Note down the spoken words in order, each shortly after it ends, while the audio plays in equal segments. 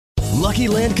Lucky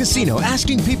Land Casino,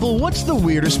 asking people, what's the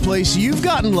weirdest place you've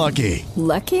gotten lucky?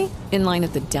 Lucky? In line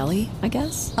at the deli, I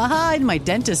guess? Aha, in my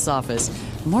dentist's office.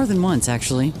 More than once,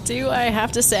 actually. Do I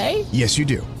have to say? Yes, you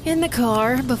do. In the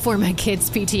car before my kids'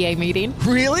 PTA meeting.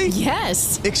 Really?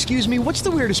 Yes. Excuse me, what's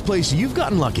the weirdest place you've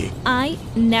gotten lucky? I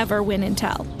never win and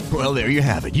tell. Well, there you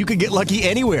have it. You can get lucky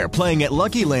anywhere, playing at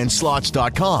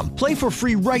LuckyLandSlots.com. Play for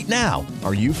free right now.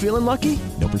 Are you feeling lucky?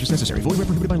 No purchase necessary. Void where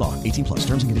prohibited by law. 18 plus.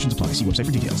 Terms and conditions apply. See website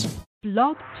for details.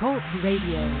 Blog Talk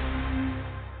Radio.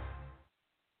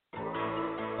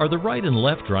 Are the right and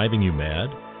left driving you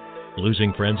mad?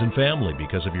 Losing friends and family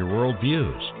because of your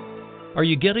worldviews? Are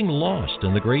you getting lost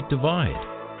in the Great Divide?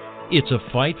 It's a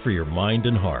fight for your mind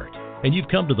and heart, and you've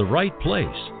come to the right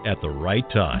place at the right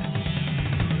time.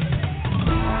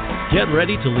 Get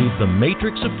ready to leave the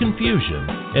matrix of confusion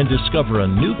and discover a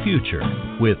new future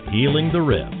with Healing the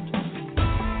Rift.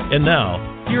 And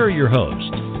now, here are your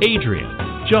hosts, Adrian,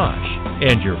 Josh,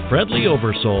 and your friendly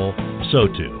oversoul,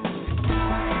 SOTU.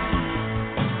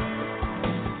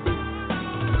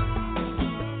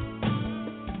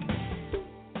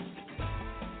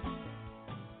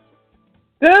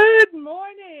 Good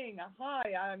morning.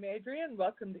 Hi, I'm Adrian.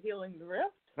 Welcome to Healing the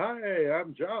Rift. Hi,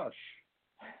 I'm Josh.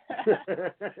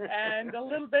 And a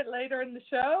little bit later in the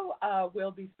show,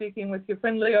 we'll be speaking with your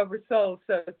friendly oversoul,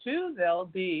 SOTU. They'll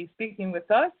be speaking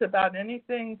with us about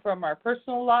anything from our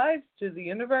personal lives to the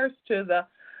universe to the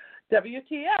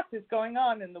WTF is going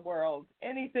on in the world,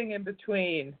 anything in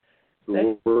between.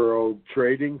 The World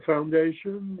Trading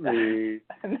Foundation? The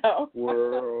No.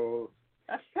 World...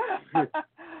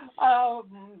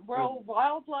 World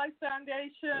Wildlife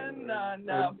Foundation.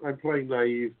 No. I'm playing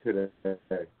naive today.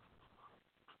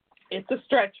 It's a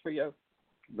stretch for you.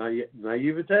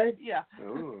 Naivete? Yeah.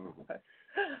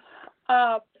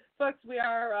 Oh. Folks, we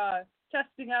are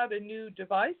testing out a new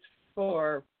device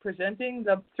for presenting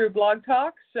through Blog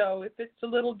Talk. So if it's a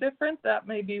little different, that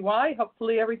may be why.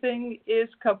 Hopefully everything is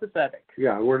copacetic.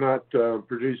 Yeah, we're not doing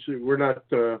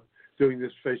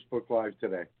this Facebook Live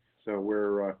today. So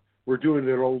we're doing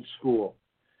it old school.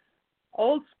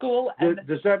 Old school. And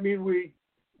Does that mean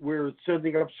we're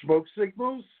sending up smoke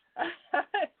signals?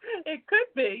 It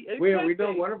could be. We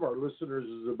know one of our listeners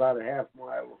is about a half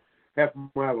mile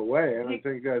away, and I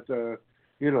think that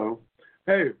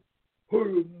hey,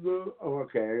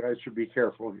 okay, I should be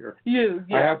careful here.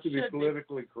 I have to be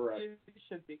politically correct. You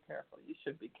should be careful. You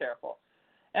should be careful.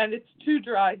 And it's too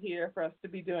dry here for us to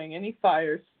be doing any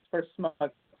fires for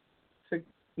smoke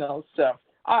signals. So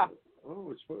yeah,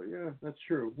 that's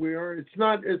true. We are. It's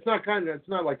not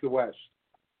like the West.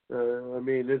 I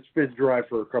mean, it's been dry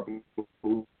for a couple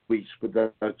of weeks, but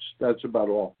that's about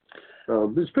all.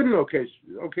 It's been an okay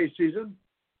season.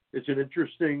 It's an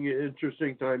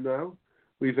interesting time now.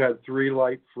 We've had 3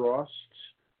 light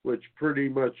frosts, which pretty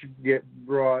much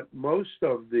brought most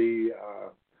of the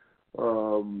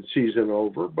season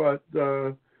over. But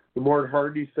the more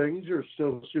hardy things are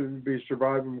still soon to be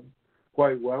surviving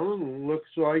quite well, and it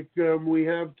looks like we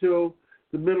have till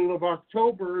the middle of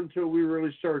October until we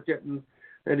really start getting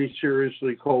any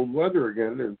seriously cold weather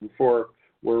again. And for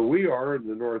where we are in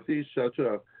the Northeast, that's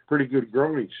a pretty good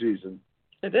growing season.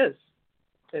 It is.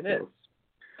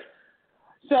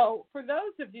 So for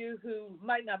those of you who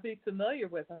might not be familiar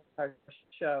with our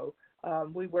show,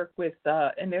 we work with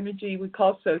an energy we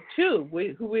call SOTU,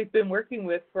 who we've been working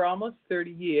with for almost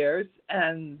 30 years,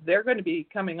 and they're going to be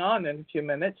coming on in a few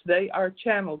minutes. They are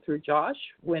channeled through Josh.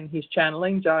 When he's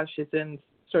channeling, Josh is in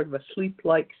sort of a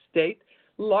sleep-like state,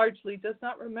 largely does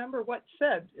not remember what's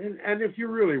said. And if you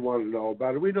really want to know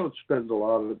about it, we don't spend a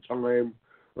lot of time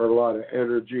or a lot of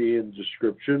energy in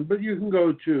description, but you can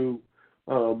go to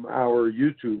our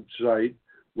YouTube site,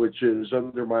 which is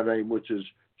under my name, which is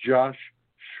Josh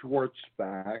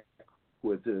Schwartzbach,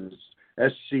 with his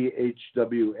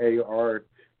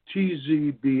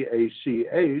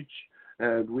SCHWARTZBACH,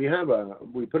 and we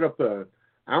put up an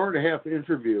hour-and-a-half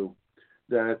interview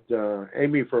that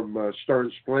Amy from Star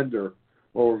and Splendor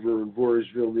over in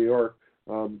Voorheesville, New York,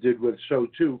 did with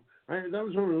SOTU. That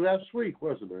was only last week,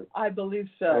 wasn't it? I believe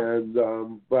so. And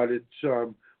but it's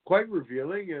quite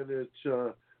revealing, and it's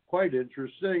quite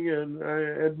interesting, and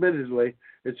admittedly,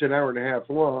 it's an hour and a half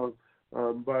long,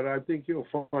 but I think you'll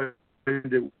find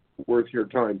it worth your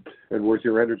time and worth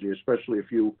your energy, especially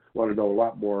if you want to know a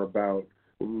lot more about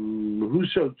who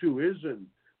SOTU is and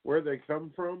where they come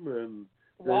from and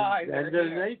why and their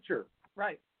nature.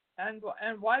 Right. And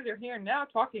why they're here now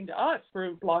talking to us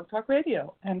through Blog Talk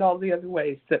Radio and all the other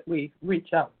ways that we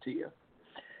reach out to you.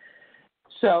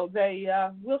 So they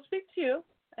will speak to you,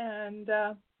 and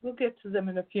we'll get to them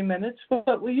in a few minutes,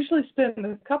 but we usually spend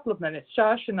a couple of minutes,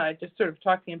 Josh and I, just sort of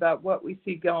talking about what we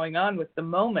see going on with the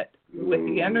moment, with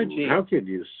the energy. How can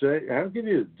you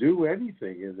do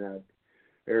anything in that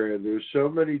area? There's so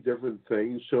many different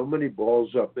things, so many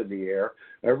balls up in the air.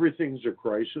 Everything's a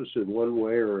crisis in one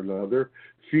way or another.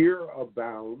 Fear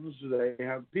abounds. They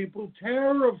have people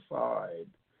terrified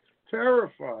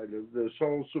of this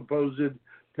whole supposed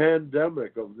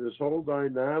pandemic, of this whole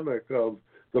dynamic of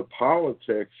the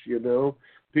politics, you know.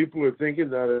 People are thinking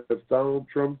that if Donald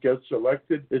Trump gets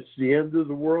elected, it's the end of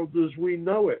the world as we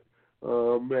know it.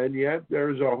 And yet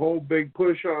there's a whole big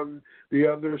push on the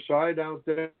other side out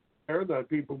there that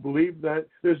people believe that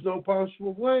there's no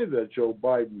possible way that Joe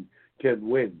Biden can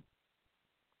win.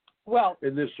 Well,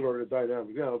 in this sort of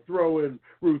dynamic. Now, throw in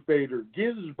Ruth Bader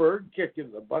Ginsburg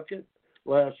kicking the bucket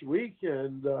last week,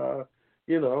 and,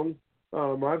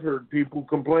 I've heard people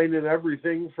complaining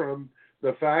everything from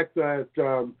the fact that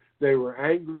they were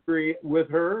angry with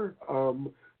her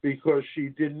because she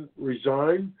didn't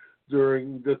resign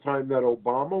during the time that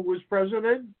Obama was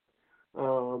president,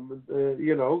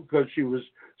 because she was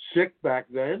sick back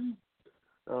then.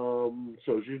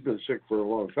 So she's been sick for a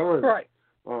long time. Right.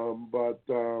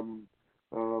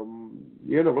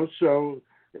 So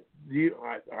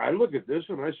I look at this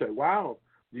and I say, wow,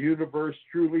 the universe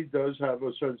truly does have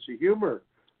a sense of humor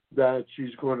that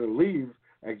she's going to leave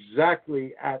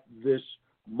exactly at this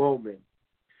moment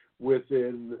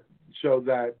so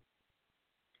that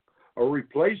a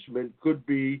replacement could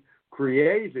be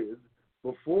created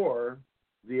before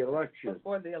the election.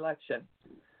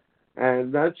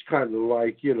 And that's kind of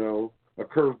like, a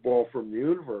curveball from the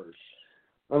universe,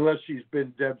 unless she's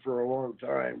been dead for a long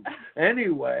time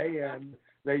anyway, and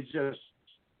they just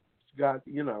got,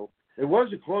 it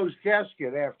was a closed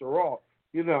casket after all,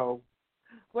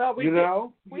 Well, we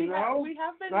have been.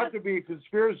 Not to be a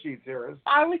conspiracy theorist.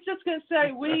 I was just going to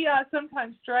say, we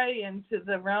sometimes stray into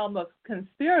the realm of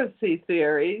conspiracy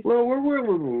theories. Well, we're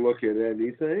willing to look at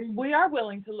anything. We are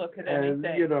willing to look at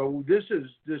anything. And,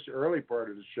 this early part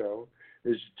of the show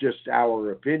is just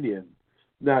our opinion.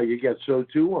 Now, you get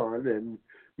SOTU on, and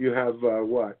you have,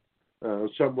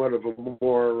 somewhat of a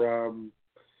more,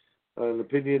 an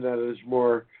opinion that is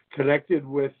more connected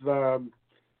with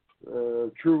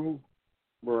true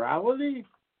morality,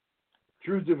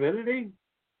 true divinity.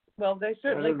 Well, they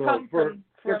certainly come from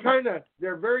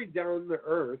they're very down to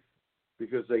earth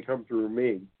because they come through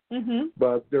me. Mm-hmm.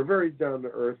 But they're very down to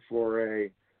earth for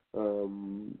a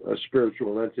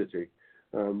spiritual entity.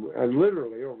 And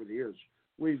literally over the years,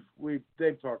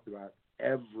 they've talked about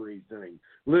everything,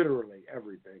 literally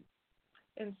everything.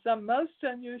 In some most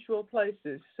unusual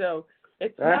places. So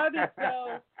it's not as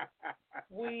though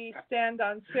we stand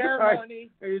on ceremony.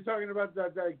 Are you talking about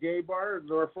that gay bar in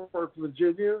Norfolk,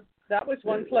 Virginia? That was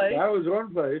one place. That was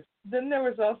one place. Then there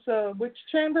was also, which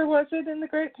chamber was it in the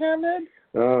Great Pyramid?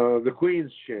 The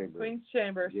Queen's Chamber. Queen's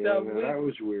Chamber. Yeah, so that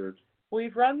was weird.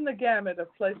 We've run the gamut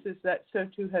of places that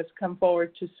SOTU has come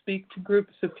forward to speak to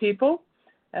groups of people,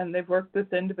 and they've worked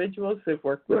with individuals. They've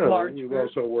worked with large We've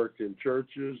groups. also worked in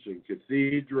churches and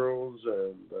cathedrals,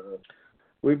 and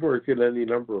we've worked in any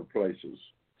number of places.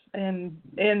 And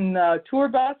in tour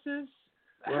buses.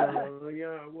 We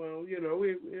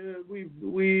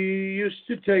used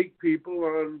to take people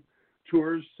on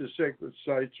tours to sacred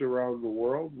sites around the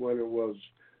world when it was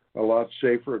a lot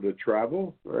safer to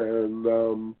travel, and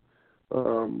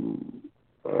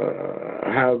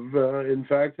have in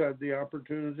fact had the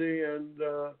opportunity and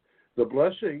the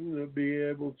blessing to be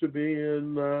able to be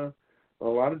in a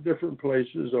lot of different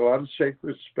places, a lot of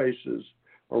sacred spaces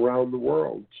around the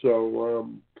world. So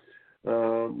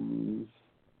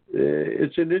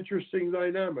it's an interesting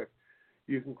dynamic.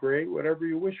 You can create whatever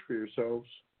you wish for yourselves.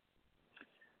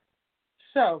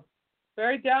 So,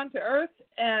 very down to earth,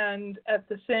 and at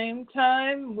the same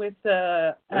time with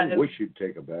I wish you'd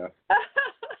take a bath. Well,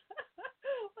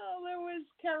 there was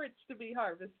carrots to be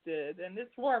harvested, and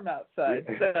it's warm outside.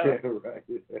 So Right.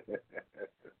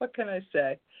 what can I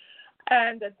say?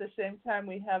 And at the same time,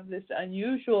 we have this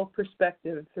unusual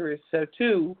perspective through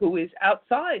SOTU, who is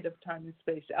outside of time and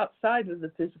space, outside of the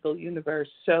physical universe.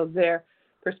 So their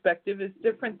perspective is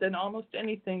different than almost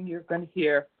anything you're going to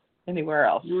hear anywhere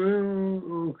else.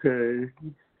 Well, okay.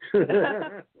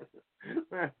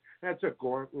 That's a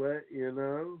gauntlet,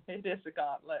 It is a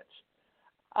gauntlet.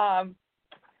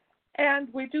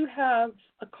 And we do have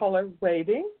a caller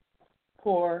waiting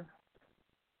for.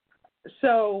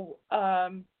 So,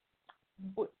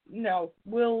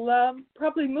 we'll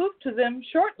probably move to them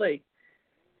shortly.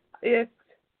 If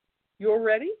you're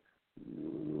ready.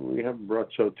 We haven't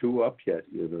brought SOTU up yet,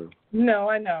 No,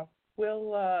 I know.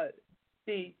 We'll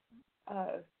be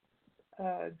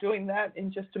doing that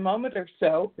in just a moment or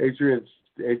so. Adrian's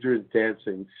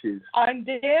dancing. I'm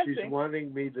dancing. She's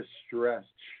wanting me to stretch.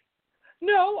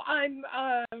 No, I'm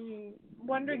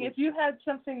wondering if you had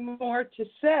something more to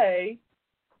say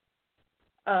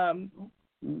about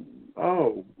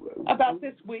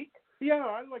this week. Yeah,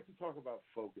 I'd like to talk about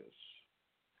focus.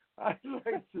 I'd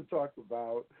like to talk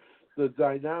about the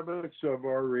dynamics of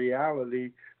our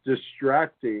reality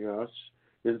distracting us.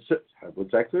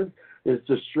 What's that good? It's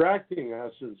distracting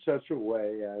us in such a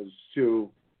way as to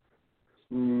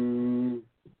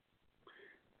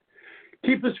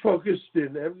keep us focused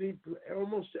in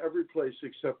almost every place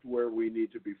except where we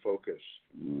need to be focused.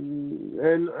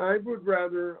 And I would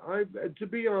rather, to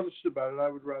be honest about it, I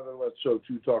would rather let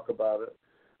SOTU talk about it,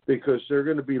 because they're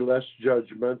going to be less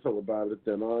judgmental about it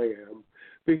than I am.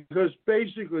 Because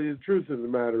basically the truth of the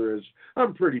matter is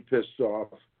I'm pretty pissed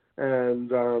off.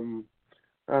 And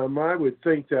I would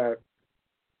think that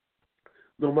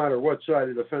no matter what side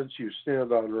of the fence you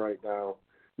stand on right now,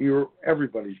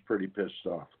 everybody's pretty pissed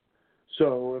off.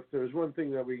 So if there's one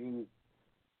thing that we can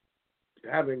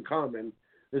have in common,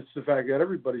 it's the fact that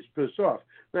everybody's pissed off.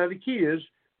 Now, the key is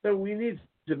that we need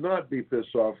to not be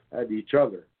pissed off at each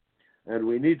other, and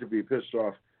we need to be pissed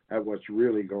off at what's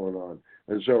really going on.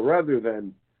 And so rather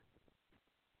than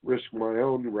risk my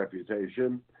own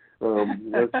reputation,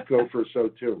 let's go for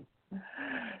SOTU.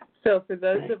 So for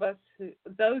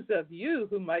those of you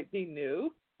who might be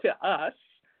new to us,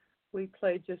 we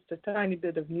play just a tiny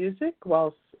bit of music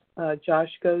while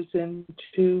Josh goes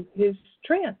into his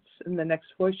trance. And the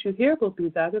next voice you hear will be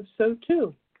that of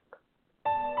SOTU.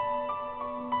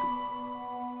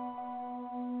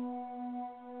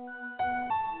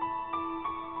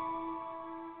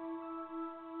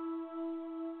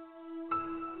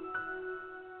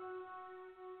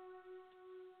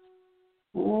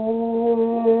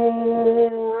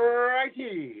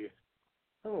 Alrighty.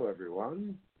 Hello,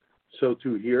 everyone.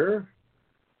 SOTU here,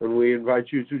 and we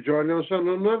invite you to join us on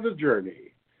another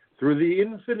journey through the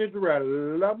infinite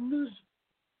realms,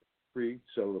 3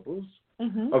 syllables,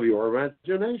 of your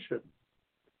imagination.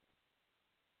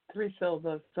 3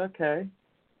 syllables, okay.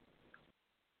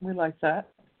 We like that.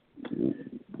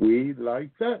 We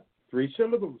like that. 3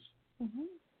 syllables.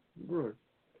 Right.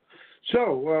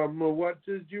 So, what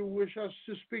did you wish us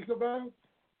to speak about?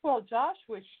 Well, Josh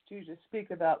wished you to speak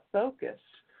about focus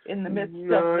in the midst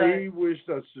of he wished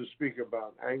us to speak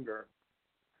about anger.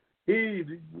 He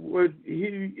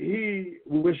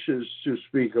wishes to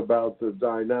speak about the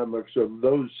dynamics of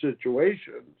those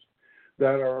situations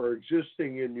that are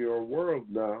existing in your world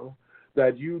now,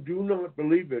 that you do not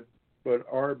believe it, but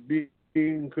are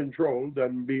being controlled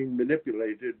and being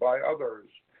manipulated by others.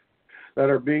 That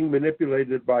are being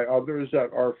manipulated by others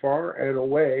that are far and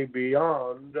away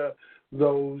beyond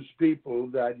those people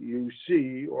that you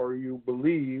see or you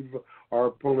believe are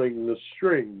pulling the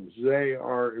strings. They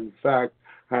are, in fact,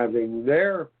 having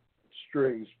their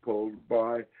strings pulled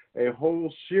by a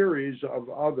whole series of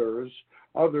others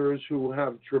who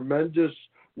have tremendous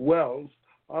wealth,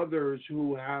 others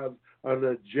who have an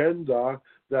agenda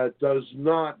that does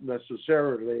not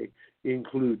necessarily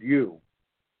include you.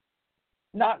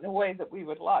 Not in a way that we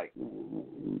would like.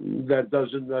 That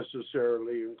doesn't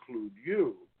necessarily include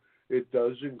you. It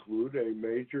does include a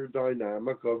major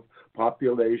dynamic of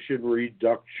population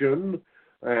reduction.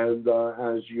 And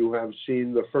as you have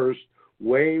seen the first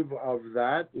wave of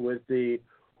that with the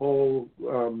whole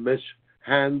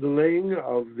mishandling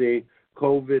of the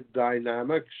COVID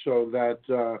dynamic, so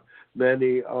that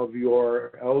many of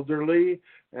your elderly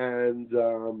and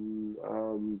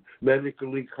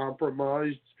medically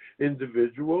compromised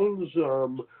individuals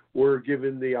were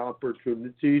given the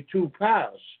opportunity to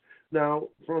pass. Now,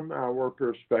 from our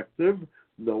perspective,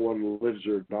 no one lives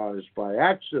or dies by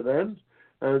accident,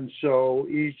 and so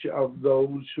each of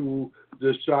those who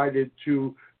decided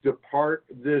to depart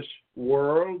this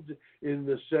world in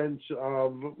the sense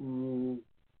of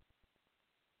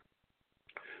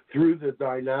through the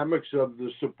dynamics of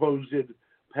the supposed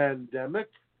pandemic,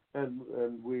 and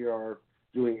we are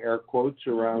doing air quotes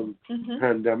around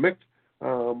pandemic.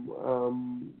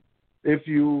 If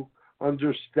you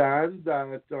understand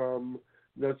that,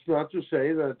 that's not to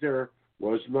say that there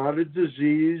was not a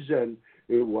disease and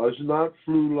it was not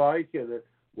flu-like and it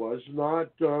was not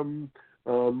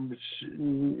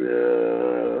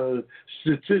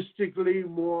statistically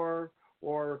more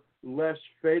or less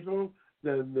fatal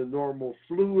than the normal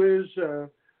flu is,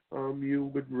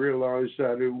 you would realize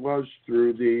that it was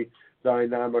through the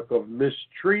dynamic of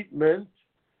mistreatment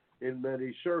in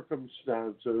many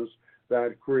circumstances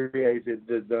that created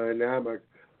the dynamic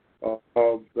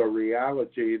of the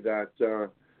reality that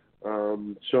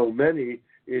so many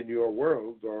in your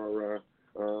world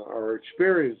are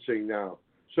experiencing now.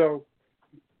 So,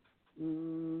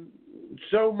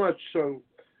 so much so,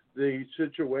 the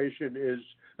situation is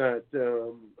that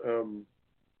the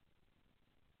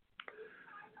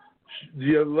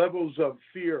levels of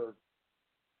fear,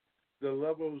 the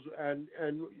levels, and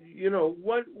you know,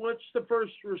 what's the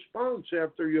first response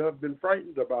after you have been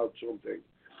frightened about something?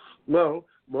 Well,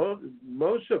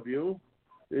 most of you,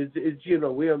 it's you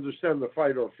know, we understand the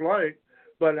fight or flight,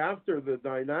 but after the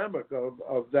dynamic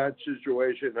of that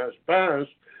situation has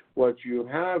passed, what you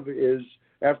have is,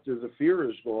 after the fear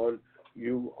is gone,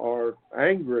 you are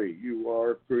angry. You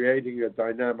are creating a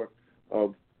dynamic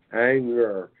of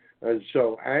anger. And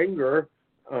so anger,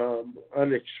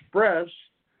 unexpressed,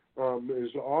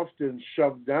 is often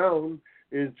shoved down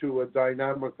into a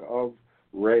dynamic of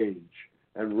rage.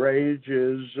 And rage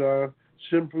is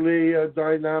simply a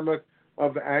dynamic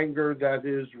of anger that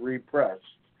is repressed.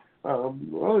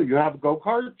 Well, you have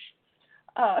go-karts?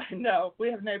 No, we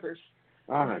have neighbors.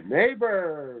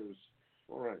 Neighbors.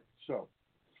 All right. So,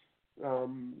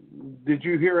 did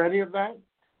you hear any of that?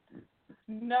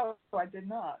 No, I did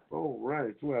not. Oh,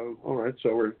 right. Well, all right.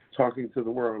 So we're talking to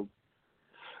the world.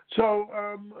 So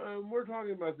we're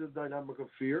talking about the dynamic of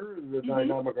fear and the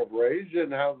dynamic of rage,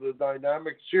 and how the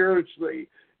dynamic seriously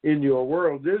in your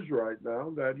world is right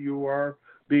now, that you are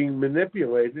being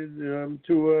manipulated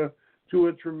to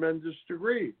a tremendous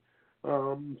degree.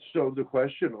 So the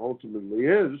question ultimately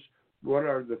is, what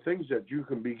are the things that you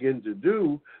can begin to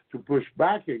do to push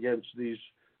back against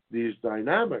these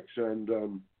dynamics? And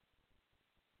do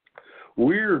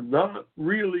not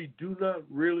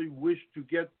really wish to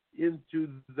get into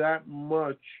that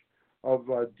much of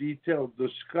a detailed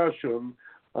discussion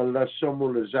unless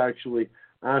someone is actually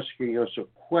asking us a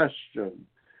question,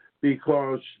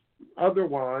 because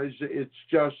otherwise it's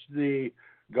just the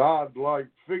godlike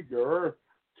figure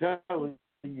telling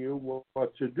you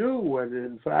what to do, when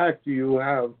in fact you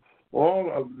have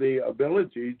all of the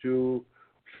ability to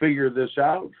figure this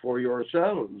out for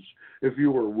yourselves. If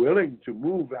you were willing to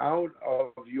move out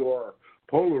of your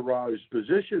polarized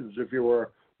positions, if you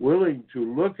were willing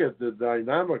to look at the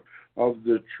dynamic of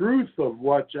the truth of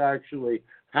what's actually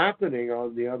happening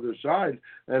on the other side,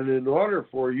 and in order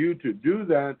for you to do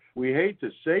that, we hate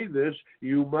to say this,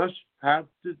 you must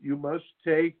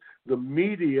take the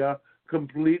media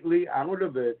completely out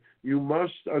of it. You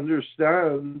must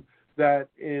understand that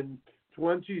in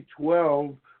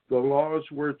 2012, the laws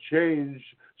were changed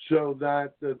so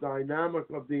that the dynamic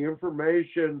of the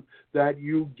information that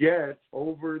you get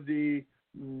over the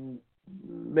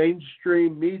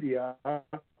mainstream media,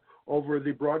 over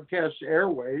the broadcast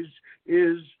airways,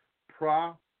 is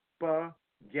propaganda.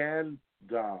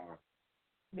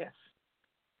 Yes.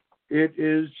 It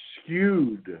is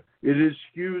skewed. It is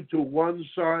skewed to one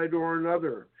side or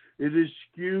another. It is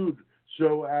skewed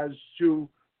so as to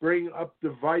bring up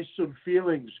divisive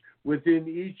feelings within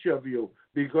each of you.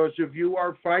 Because if you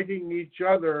are fighting each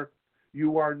other,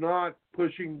 you are not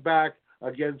pushing back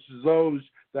against those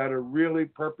that are really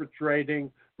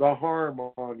perpetrating the harm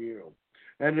on you.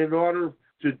 And in order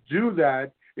to do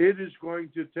that, it is going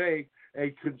to take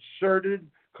a concerted,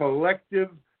 collective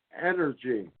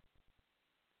energy.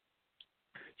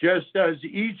 Just as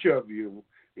each of you,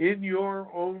 in your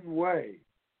own way,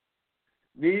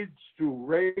 needs to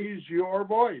raise your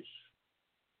voice,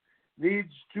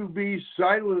 needs to be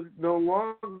silent no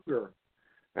longer.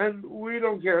 And we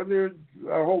don't care. There's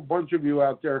a whole bunch of you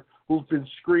out there who've been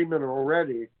screaming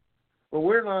already. But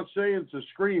we're not saying to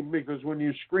scream, because when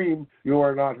you scream, you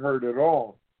are not heard at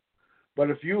all.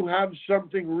 But if you have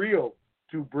something real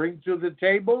to bring to the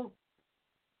table,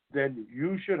 then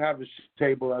you should have a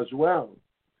table as well.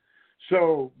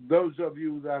 So those of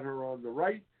you that are on the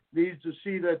right need a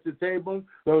seat at the table.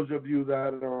 Those of you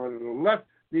that are on the left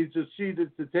need a seat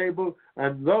at the table.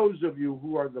 And those of you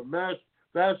who are the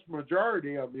vast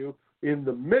majority of you in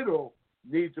the middle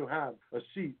need to have a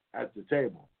seat at the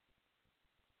table.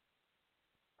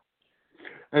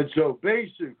 And so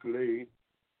basically,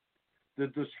 the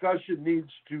discussion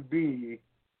needs to be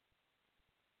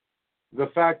the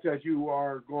fact that you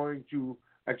are going to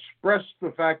express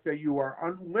the fact that you are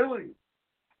unwilling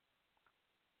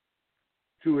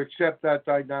to accept that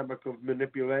dynamic of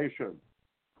manipulation.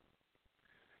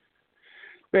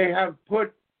 They have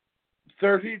put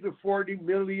 30 to 40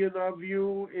 million of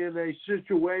you in a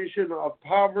situation of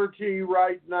poverty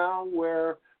right now,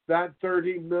 where that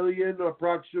 30 million,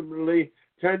 approximately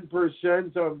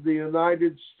 10% of the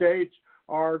United States,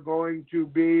 are going to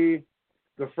be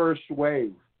the first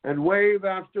wave. And wave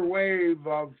after wave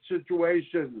of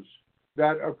situations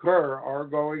that occur are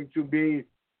going to be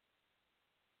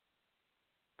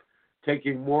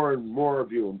taking more and more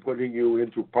of you and putting you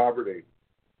into poverty.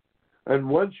 And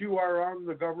once you are on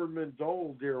the government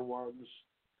dole, dear ones,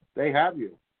 they have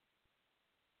you.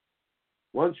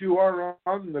 Once you are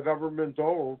on the government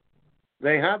dole,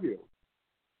 they have you.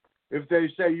 If they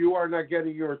say you are not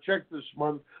getting your check this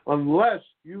month unless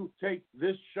you take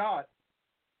this shot,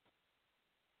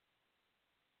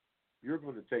 you're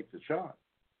going to take the shot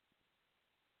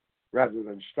rather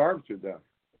than starve to death.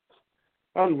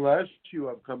 Unless you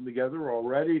have come together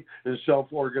already in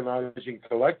self-organizing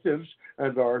collectives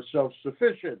and are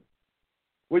self-sufficient,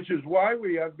 which is why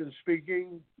we have been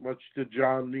speaking, much to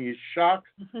Johnny's shock,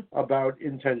 about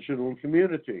intentional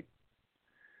community.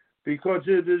 Because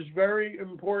it is very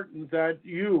important that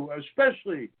you,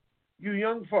 especially you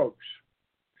young folks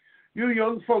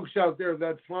out there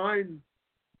that find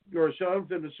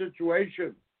yourselves in a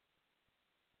situation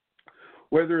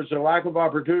where there's a lack of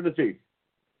opportunity,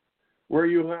 where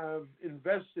you have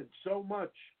invested so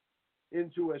much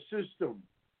into a system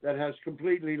that has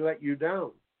completely let you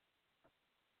down,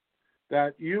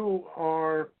 that you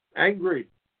are angry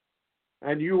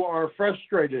and you are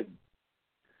frustrated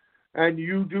and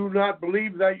you do not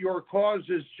believe that your cause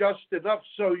is just enough,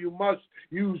 so you must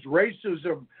use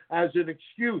racism as an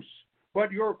excuse.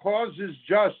 But your cause is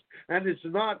just, and it's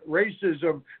not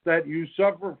racism that you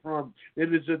suffer from.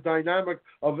 It is a dynamic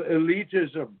of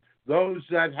elitism. Those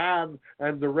that have,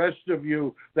 and the rest of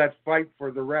you that fight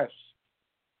for the rest.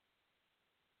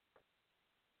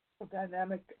 A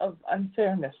dynamic of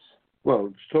unfairness. Well,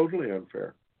 it's totally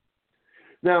unfair.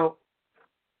 Now,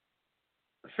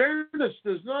 fairness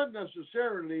does not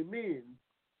necessarily mean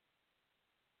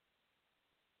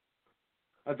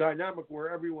a dynamic where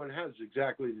everyone has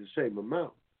exactly the same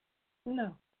amount.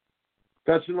 No.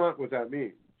 That's not what that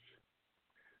means.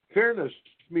 Fairness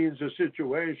means a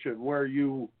situation where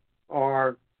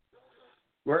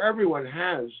where everyone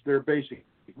has their basic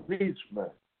needs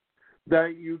met,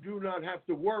 that you do not have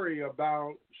to worry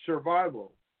about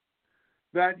survival,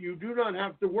 that you do not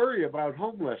have to worry about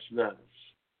homelessness,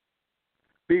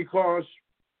 because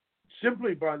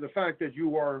simply by the fact that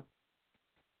you are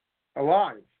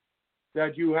alive,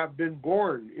 that you have been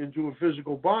born into a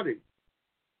physical body,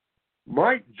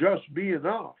 might just be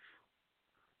enough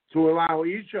to allow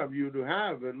each of you to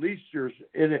have at least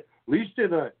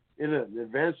in an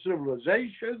advanced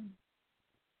civilization.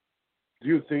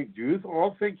 Do you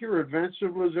all think you're advanced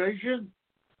civilization?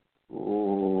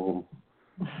 Oh,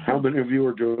 how many of you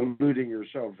are deluding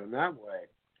yourself in that way?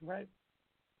 Right.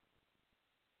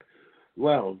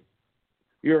 Well,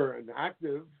 you're an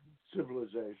active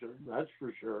civilization, that's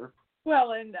for sure.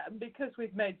 Well, and because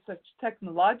we've made such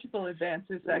technological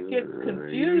advances, that gets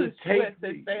confused with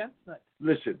advancement.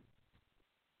 Listen,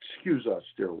 excuse us,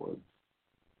 dear one.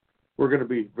 We're going to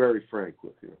be very frank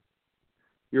with you.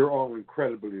 You're all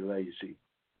incredibly lazy.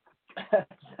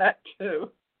 That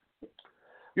too.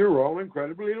 You're all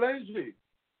incredibly lazy.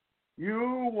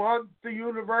 You want the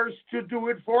universe to do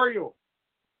it for you.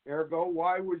 Ergo,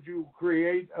 why would you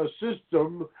create a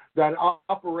system that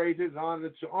operated on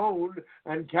its own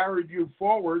and carried you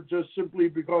forward just simply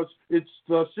because it's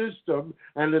the system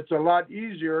and it's a lot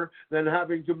easier than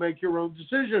having to make your own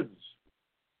decisions?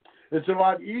 It's a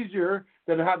lot easier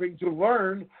than having to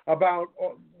learn about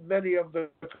many of the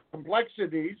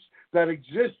complexities that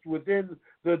exist within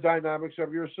the dynamics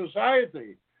of your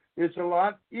society. It's a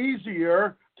lot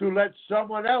easier to let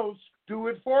someone else do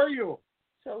it for you.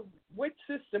 So which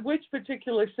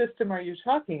particular system are you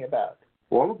talking about?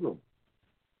 All of them.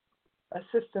 A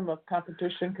system of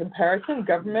competition comparison,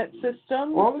 government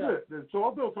system? All of it. It's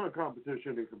all built on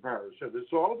competition and comparison.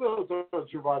 It's all built on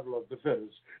survival of the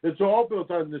fittest. It's all built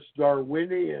on this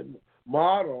Darwinian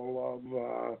model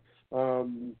of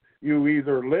you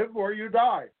either live or you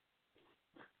die.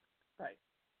 Right.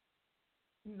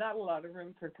 Not a lot of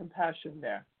room for compassion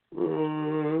there.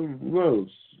 Well,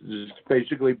 it's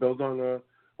basically built on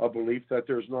a belief that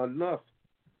there's not enough.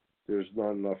 There's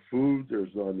not enough food,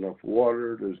 there's not enough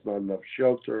water, there's not enough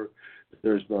shelter,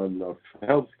 there's not enough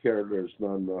health care, there's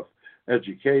not enough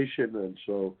education, and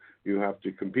so you have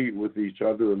to compete with each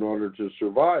other in order to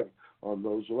survive on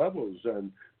those levels.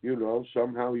 And,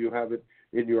 somehow you have it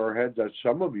in your head that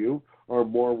some of you are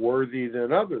more worthy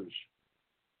than others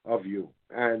of you.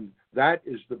 And that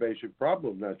is the basic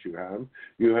problem that you have.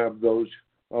 You have those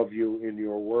of you in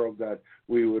your world that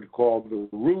we would call the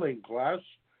ruling class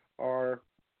are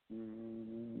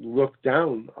look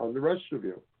down on the rest of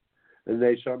you. And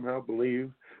they somehow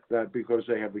believe that because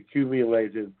they have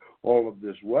accumulated all of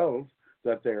this wealth,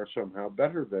 that they are somehow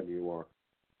better than you are.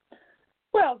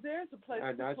 Well, there's a place.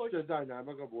 And that's the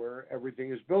dynamic of where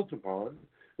everything is built upon.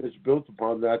 It's built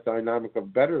upon that dynamic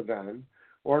of better than,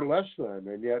 or less than.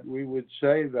 And yet we would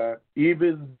say that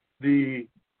even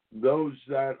those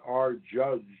that are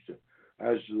judged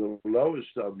as the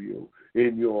lowest of you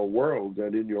in your world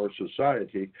and in your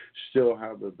society still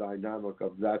have the dynamic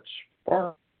of that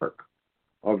spark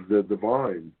of the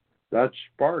divine, that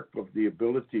spark of the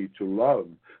ability to love,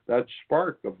 that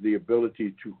spark of the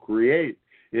ability to create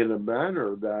in a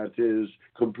manner that is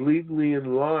completely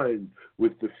in line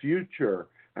with the future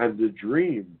and the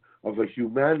dream of a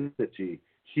humanity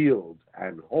healed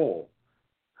and whole.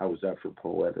 How was that for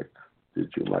poetic?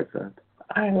 Did you like that?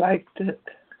 I liked it.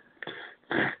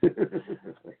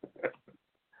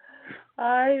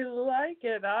 I like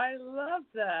it. I love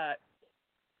that,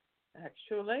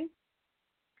 actually.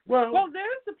 Well,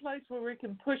 there's a place where we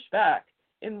can push back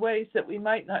in ways that we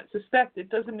might not suspect. It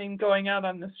doesn't mean going out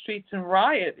on the streets and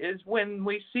riot. Is when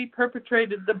we see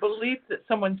perpetrated the belief that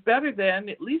someone's better than,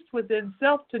 at least within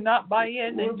self, to not buy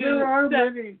in and do.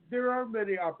 There are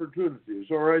many opportunities.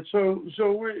 All right, so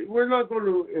we're not going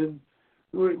to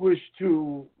wish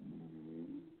to.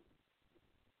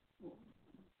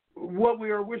 What we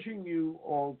are wishing you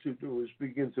all to do is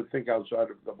begin to think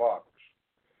outside of the box.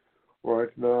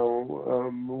 Right now,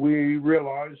 we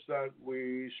realize that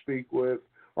we speak with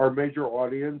our major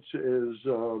audience is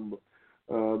a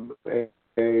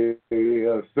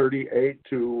 38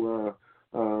 to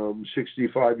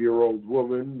 65-year-old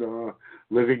woman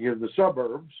living in the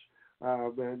suburbs,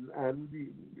 and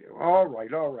all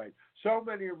right. So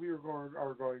many of you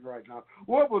are going right now.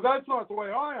 Well, that's not the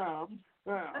way I am.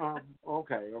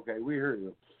 Okay, we hear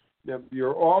you.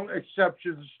 You're all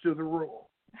exceptions to the rule.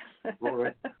 All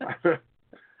right.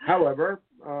 However,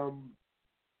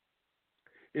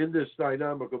 in this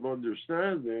dynamic of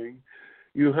understanding,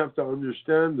 you have to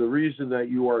understand the reason that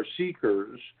you are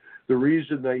seekers, the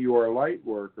reason that you are light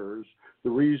workers, the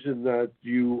reason that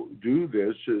you do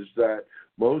this is that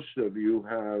most of you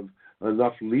have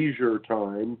enough leisure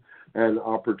time and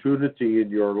opportunity in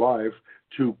your life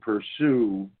to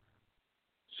pursue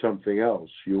something else.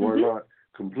 You are not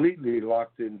completely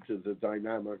locked into the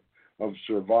dynamic of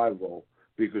survival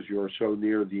because you're so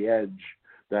near the edge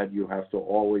that you have to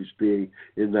always be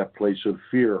in that place of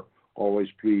fear, always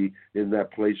be in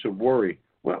that place of worry.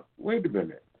 Well, wait a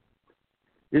minute.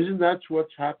 Isn't that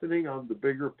what's happening on the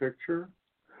bigger picture?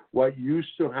 What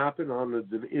used to happen on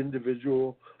an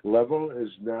individual level is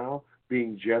now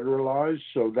being generalized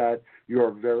so that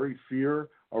your very fear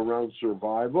around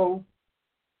survival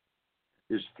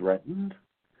is threatened.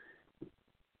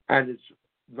 And it's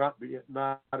not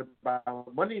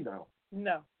about money now.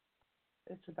 No,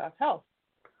 it's about health.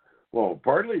 Well,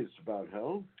 partly it's about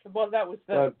health. Well, that was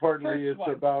the but partly first it's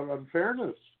one. about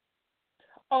unfairness.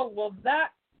 Oh, well,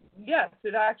 yes,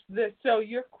 it actually. So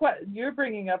you're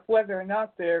bringing up whether or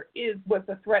not the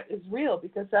threat is real,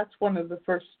 because that's one of the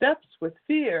first steps with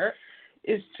fear,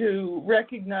 is to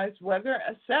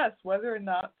assess whether or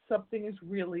not something is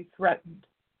really threatened.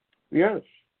 Yes.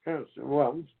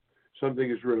 Well, something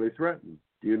is really threatened.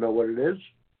 Do you know what it is?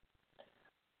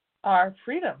 Our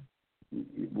freedom.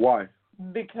 Why?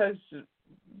 Because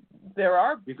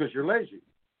you're lazy.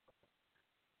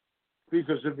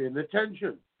 Because of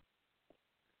inattention.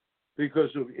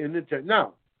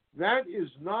 Now, that is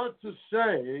not to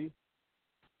say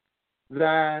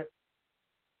that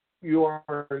you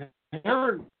are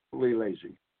inherently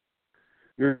lazy.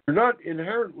 You're not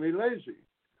inherently lazy,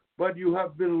 but you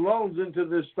have been lulled into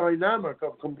this dynamic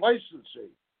of complacency,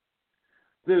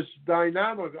 this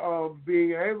dynamic of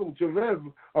being able to live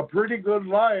a pretty good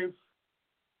life,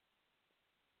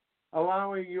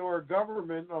 allowing your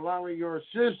government, allowing your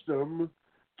system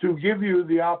to give you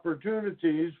the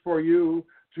opportunities for you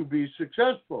to be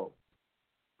successful.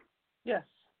 Yes.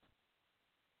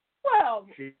 Well,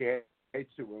 she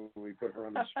hates it when we put her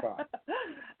on the spot.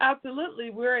 Absolutely.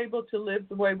 We're able to live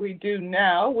the way we do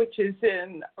now, which is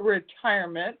in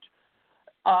retirement,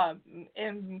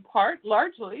 in part,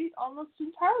 largely, almost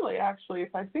entirely, actually,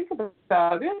 if I think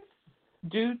about it,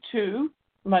 due to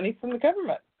money from the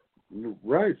government.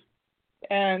 Right.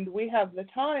 And we have the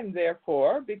time,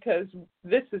 therefore, because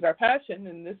this is our passion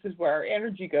and this is where our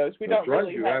energy goes. We That's don't right.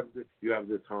 really You have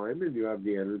the time and you have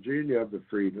the energy and you have the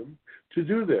freedom to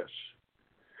do this.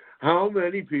 How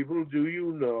many people do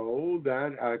you know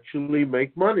that actually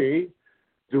make money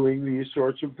doing these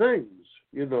sorts of things?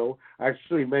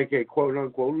 Actually make a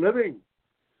quote-unquote living.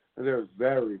 And there's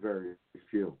very, very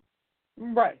few.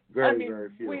 Right. Very, very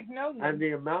few. We've known them. And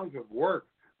the amount of work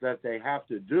that they have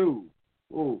to do,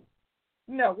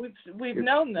 no, we've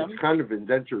known them. It's kind of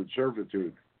indentured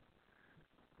servitude.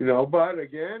 But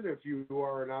again, if you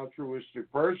are an altruistic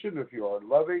person, if you are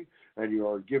loving and you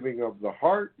are giving of the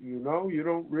heart, you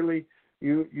don't really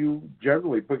you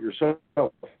generally put yourself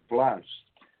last.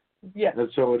 Yes. And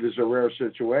so it is a rare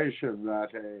situation that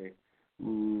a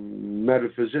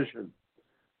metaphysician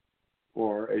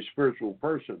or a spiritual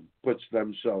person puts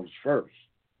themselves first.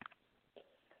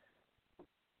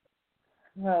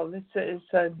 Well,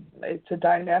 it's a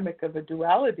dynamic of a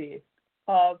duality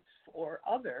of or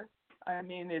other. I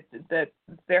mean, that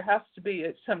there has to be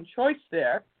some choice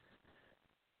there.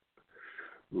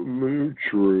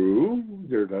 True,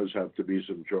 there does have to be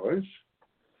some choice.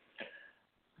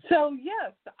 So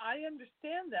yes, I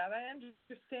understand that. I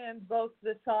understand both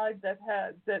the side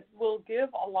that will give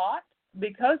a lot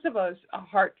because of a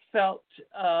heartfelt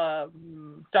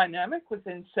dynamic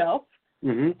within self,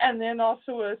 mm-hmm. and then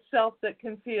also a self that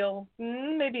can feel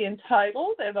maybe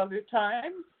entitled at other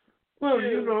times. Well,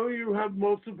 you have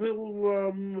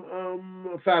multiple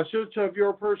facets of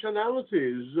your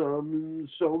personalities. So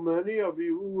many of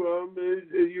you,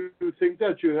 you think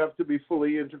that you have to be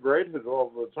fully integrated all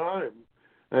the time,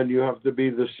 and you have to be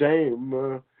the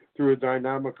same through a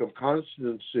dynamic of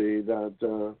constancy.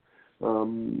 And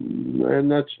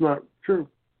that's not true.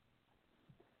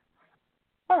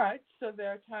 All right. So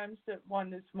there are times that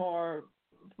one is more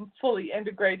fully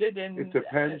integrated, and it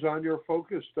depends on your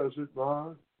focus, does it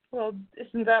not? Well,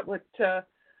 isn't that what the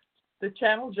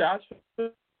channel Josh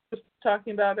was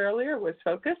talking about earlier, was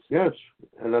focus? Yes,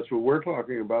 and that's what we're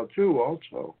talking about too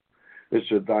also.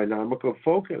 It's a dynamic of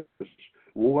focus.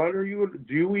 Do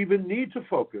you even need to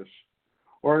focus?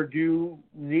 Or do you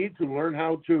need to learn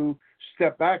how to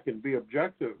step back and be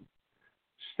objective?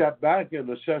 Step back and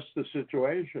assess the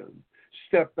situation.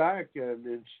 Step back and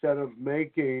instead of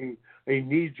making a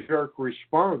knee-jerk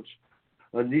response,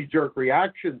 a knee-jerk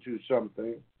reaction to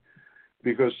something,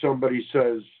 because somebody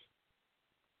says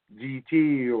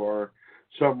DT or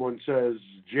someone says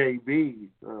JB,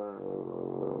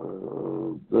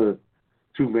 the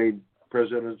two main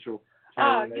presidential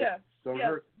candidates. Yes.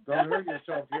 Don't hurt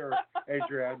yourself here,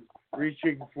 Adrienne.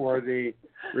 Reaching for the.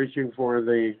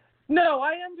 No,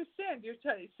 I understand. You're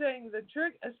saying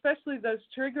especially those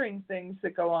triggering things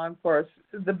that go on for us.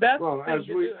 The best thing to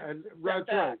do.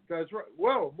 That's right.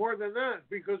 Well, more than that,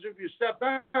 because if you step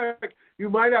back, you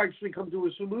might actually come to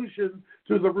a solution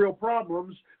to the real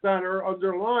problems that are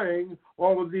underlying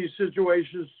all of these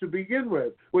situations to begin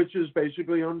with, which is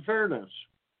basically unfairness.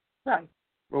 Right.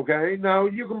 Okay, now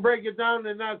you can break it down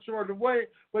in that sort of way,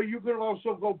 but you can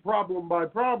also go problem by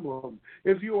problem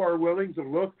if you are willing to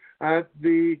look at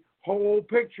the whole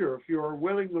picture, if you are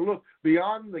willing to look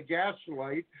beyond the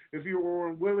gaslight, if you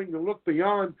are willing to look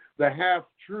beyond the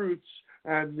half-truths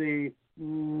and the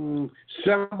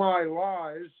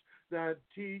semi-lies that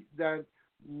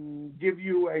give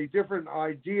you a different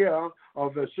idea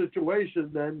of a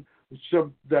situation than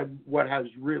what has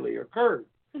really occurred.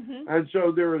 Mm-hmm. And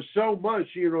so there is so much,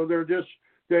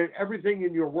 everything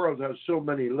in your world has so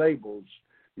many labels,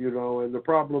 and the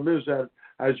problem is that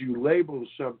as you label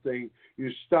something, you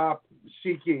stop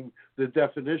seeking the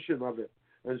definition of it.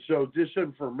 And so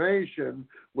disinformation,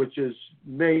 which is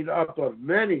made up of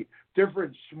many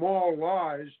different small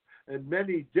lies and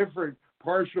many different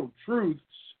partial truths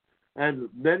and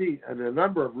a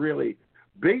number of really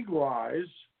big lies,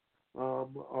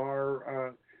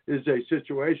 is a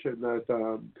situation that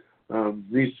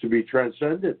needs to be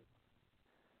transcended.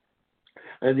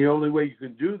 And the only way you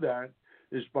can do that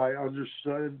is by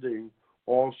understanding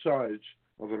all sides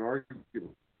of an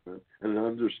argument. And to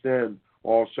understand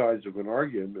all sides of an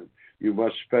argument, you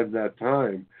must spend that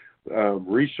time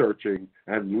researching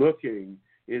and looking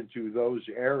into those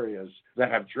areas that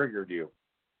have triggered you.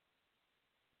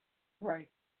 Right.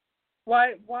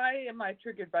 Why am I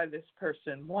triggered by this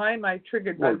person? Why am I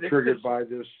triggered by this triggered by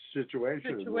this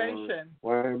situation?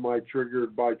 Why am I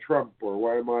triggered by Trump? Or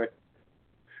why am I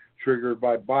triggered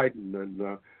by Biden?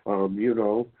 And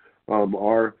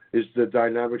is the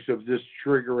dynamics of this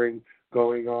triggering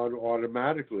going on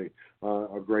automatically?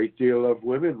 A great deal of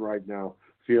women right now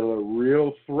feel a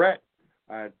real threat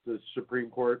at the Supreme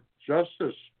Court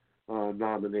Justice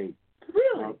nominee.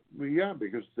 Really? Yeah,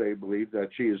 because they believe that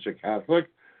she is a Catholic,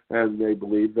 and they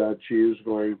believe that she is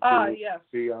going to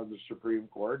be on the Supreme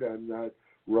Court, and that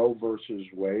Roe versus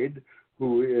Wade,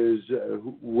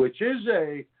 which is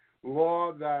a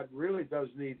law that really does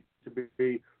need to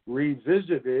be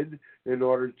revisited in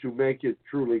order to make it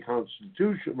truly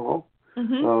constitutional,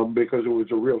 because it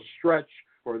was a real stretch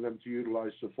for them to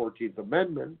utilize the 14th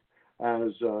Amendment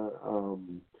as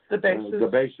the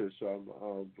basis of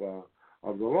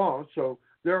the law. So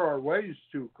there are ways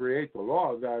to create the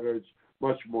law that is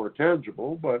much more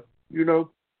tangible, but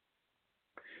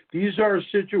these are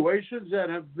situations that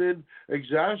have been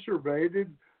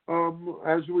exacerbated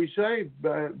as we say,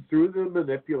 through the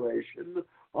manipulation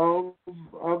of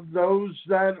those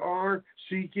that are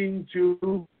seeking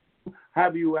to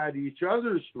have you at each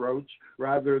other's throats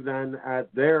rather than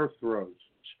at their throats.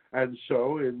 And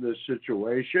so in this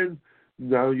situation,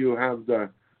 now you have the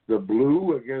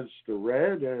blue against the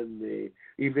red, and the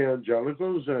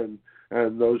evangelicals and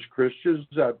those Christians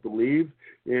that believe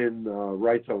in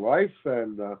right to life,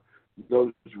 and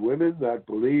those women that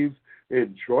believe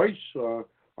in choice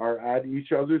are at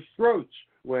each other's throats.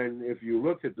 When, if you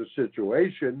look at the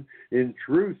situation, in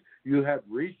truth, you have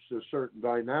reached a certain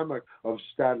dynamic of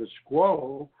status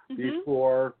quo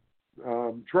before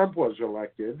Trump was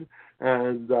elected,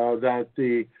 and that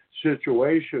the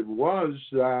situation was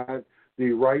that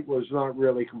the right was not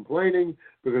really complaining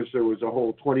because there was a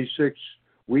whole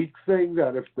 26-week thing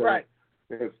that if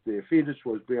the fetus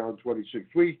was beyond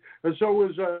 26 weeks, and so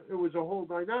it was a whole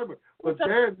dynamic. But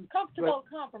then comfortable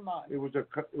compromise. It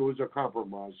was a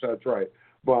compromise. That's right.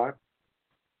 But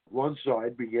one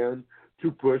side began to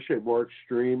push a more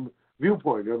extreme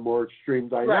viewpoint, a more extreme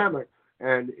dynamic,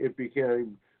 and it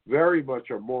became very much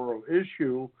a moral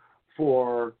issue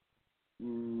for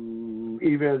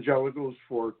evangelicals,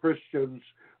 for Christians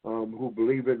who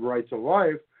believe in right to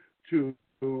life, to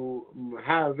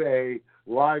have a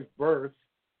live birth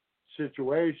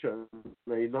situation,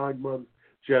 a 9-month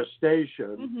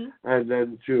gestation, and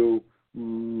then to,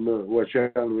 what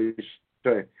shall we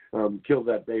say, kill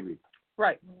that baby.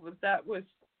 Right. That was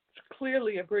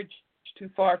clearly a bridge too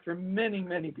far for many,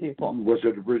 many people. Was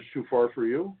it a bridge too far for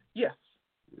you? Yes.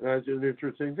 That's an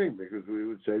interesting thing, because we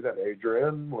would say that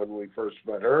Adrienne, when we first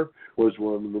met her, was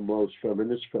one of the most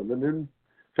feminist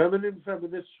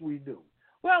feminists we knew.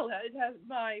 Well,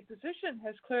 my position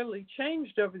has clearly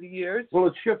changed over the years. Well,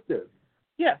 it shifted.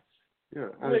 Yes. Yeah,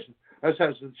 as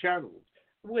has the channel.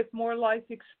 With more life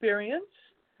experience.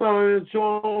 Well, it's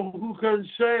all who can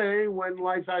say when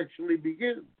life actually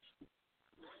begins.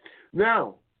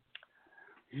 Now,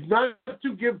 not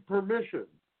to give permission,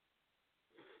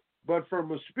 but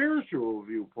from a spiritual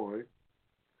viewpoint,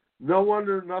 no one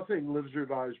or nothing lives or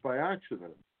dies by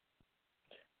accident.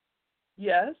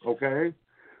 Yes. Okay?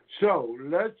 So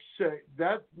let's say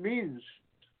that means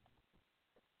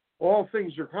all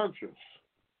things are conscious.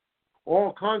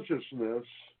 All consciousness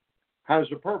has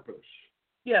a purpose.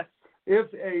 Yes.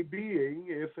 If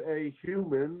a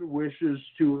human wishes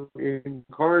to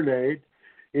incarnate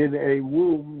in a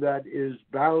womb that is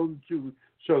bound to,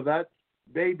 so that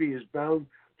baby is bound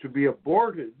to be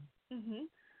aborted,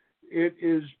 it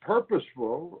is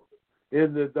purposeful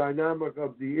in the dynamic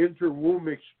of the interwomb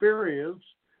experience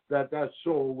that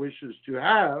soul wishes to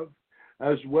have,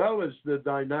 as well as the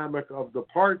dynamic of the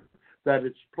part that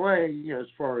it's playing as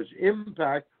far as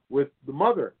impact with the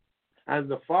mother and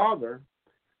the father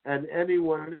and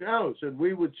anyone else. And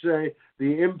we would say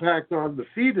the impact on the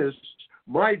fetus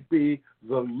might be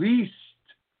the least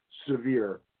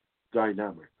severe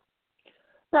dynamic.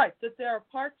 Right, that there are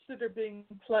parts that are being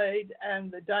played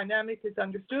and the dynamic is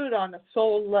understood on a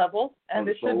soul level and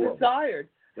it's desired.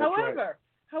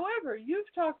 However,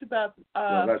 you've talked about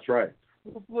that's right.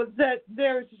 That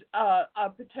there's a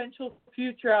potential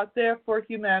future out there for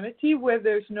humanity where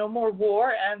there's no more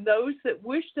war, and those that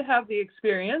wish to have the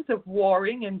experience of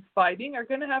warring and fighting are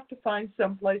going to have to find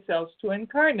someplace else to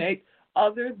incarnate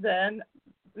other than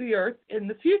the earth in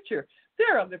the future.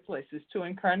 There are other places to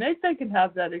incarnate. They can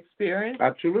have that experience.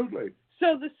 Absolutely.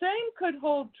 So the same could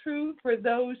hold true for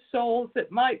those souls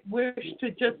that might wish to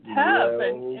just have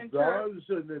does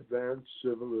an advanced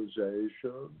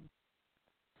civilization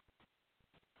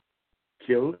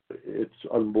kill its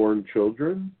unborn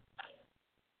children?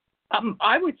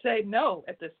 I would say no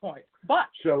at this point. But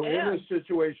so in a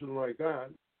situation like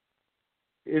that,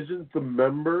 isn't the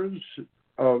members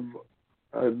of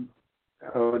an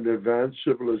advanced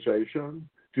civilization,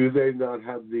 do they not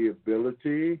have the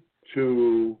ability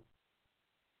to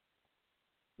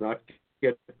not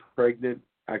get pregnant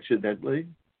accidentally?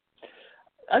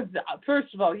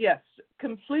 First of all, yes.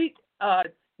 Complete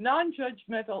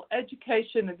non-judgmental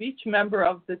education of each member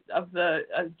of the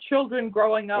children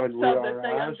growing up, and so that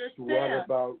they understand. What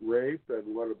about rape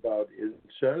and what about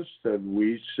incest? And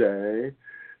we say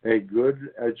a good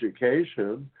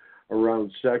education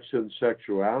around sex and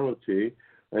sexuality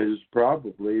is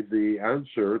probably the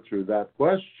answer to that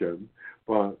question,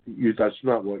 but that's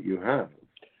not what you have.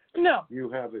 No. You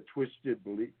have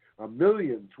a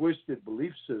million twisted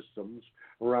belief systems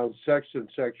around sex and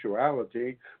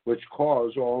sexuality, which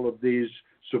cause all of these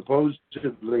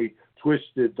supposedly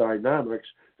twisted dynamics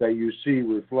that you see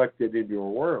reflected in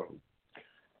your world.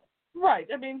 Right.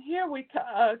 I mean, here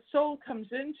soul comes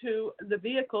into the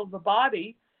vehicle, the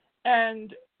body,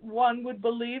 And one would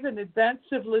believe an advanced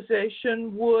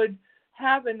civilization would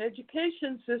have an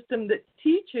education system that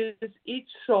teaches each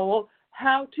soul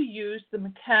how to use the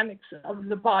mechanics of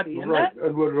the body. And right,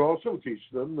 and would also teach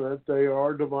them that they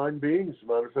are divine beings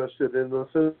manifested in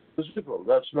the physical.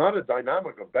 That's not a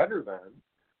dynamic of better than.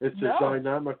 It's a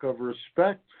dynamic of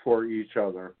respect for each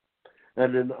other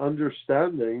and an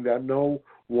understanding that no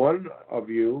one of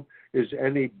you is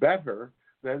any better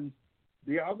than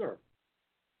the other.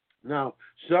 Now,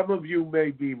 some of you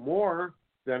may be more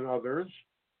than others.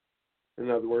 In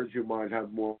other words, you might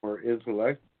have more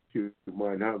intellect, you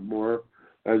might have more,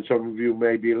 and some of you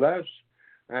may be less.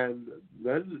 And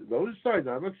then those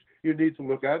dynamics you need to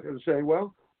look at and say,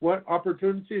 well, what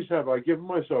opportunities have I given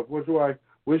myself? What do I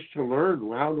wish to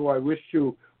learn? How do I wish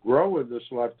to grow in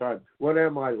this lifetime? What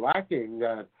am I lacking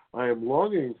that I am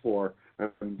longing for?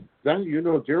 And then,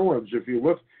 dear ones, if you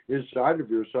look inside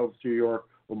of yourself to your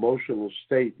emotional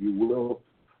state, you will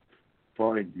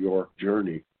find your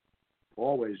journey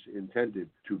always intended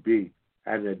to be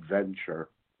an adventure.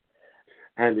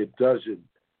 And it doesn't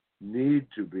need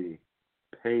to be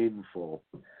painful.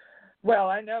 Well,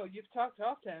 I know you've talked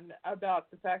often about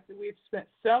the fact that we've spent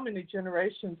so many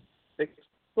generations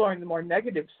exploring the more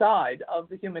negative side of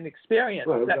the human experience.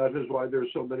 Well, that is why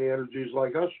there's so many energies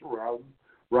like us around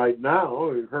right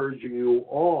now, encouraging you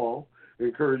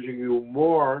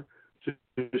more to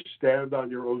stand on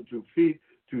your own 2 feet,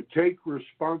 to take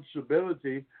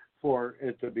responsibility for,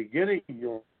 at the beginning,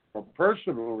 your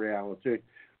personal reality,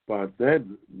 but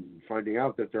then finding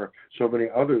out that there are so many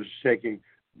others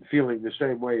feeling the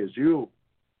same way as you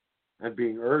and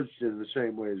being urged in the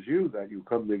same way as you, that you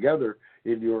come together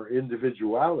in your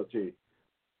individuality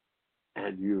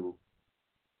and you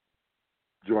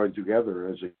join together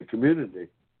as a community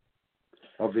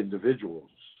of individuals.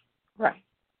 Right.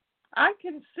 I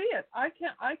can see it. I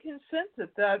can sense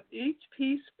it, that each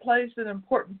piece plays an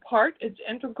important part. It's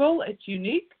integral. It's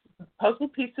unique. Puzzle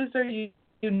pieces are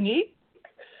unique.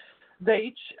 They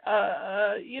each,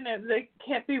 they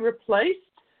can't be replaced.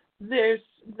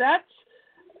 That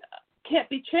can't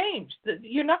be changed.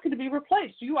 You're not going to be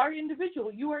replaced. You are individual.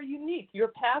 You are unique. Your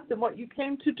path and what you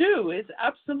came to do is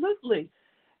absolutely.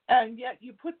 And yet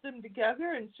you put them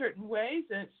together in certain ways,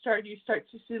 and you start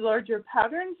to see larger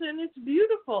patterns, and it's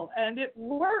beautiful, and it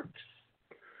works.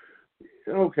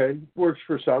 Okay, works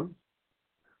for some.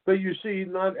 But you see,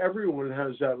 not everyone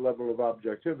has that level of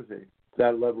objectivity,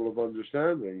 that level of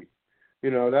understanding.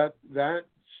 That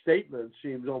statement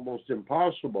seems almost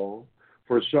impossible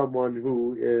for someone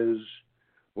who is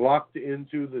locked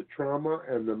into the trauma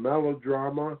and the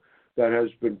melodrama that has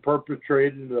been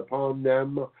perpetrated upon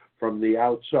them from the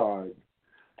outside.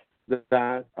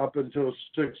 That up until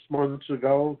 6 months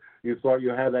ago, you thought you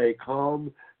had a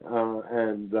calm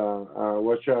and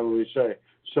what shall we say,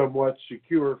 somewhat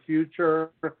secure future,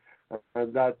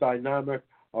 and that dynamic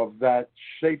of that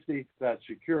safety, that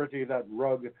security, that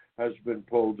rug has been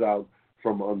pulled out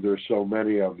from under so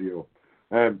many of you.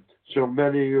 And so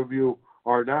many of you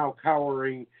are now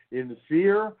cowering in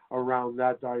fear around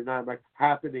that dynamic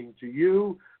happening to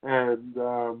you, and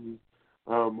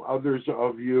others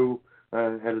of you,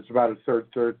 and it's about a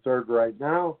third right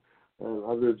now, and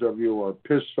others of you are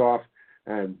pissed off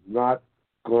and not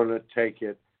going to take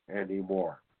it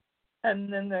anymore.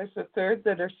 And then there's a third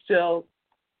that are still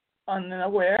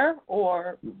unaware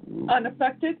or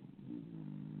unaffected?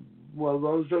 Well,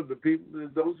 those are the people,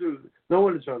 no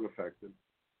one is unaffected.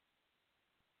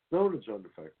 No one is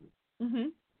unaffected. Mm-hmm.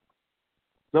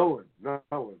 No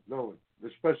one,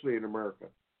 especially in America,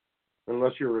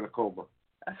 unless you're in a coma.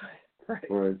 Right.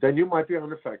 Right. Then you might be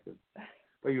unaffected,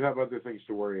 but you have other things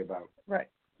to worry about. Right.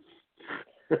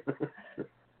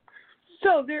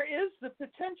 So there is the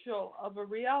potential of a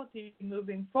reality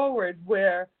moving forward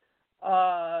where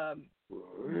it's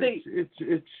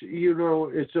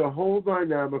a whole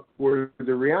dynamic where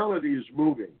the reality is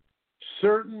moving.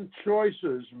 Certain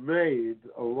choices made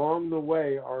along the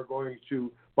way are going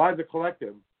to, by the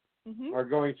collective, are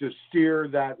going to steer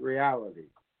that reality.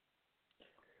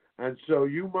 And so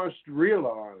you must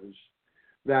realize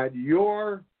that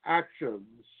your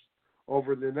actions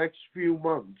over the next few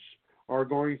months are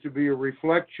going to be a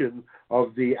reflection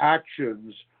of the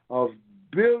actions of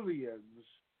billions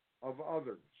of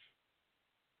others.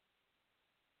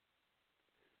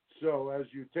 So as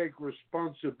you take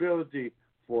responsibility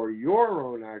for your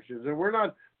own actions, and we're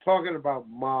not talking about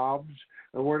mobs,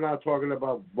 and we're not talking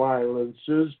about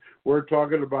violences, we're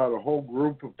talking about a whole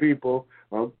group of people,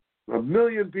 1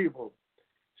 million people,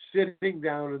 sitting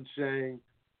down and saying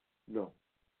no.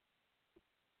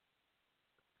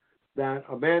 That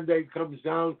a mandate comes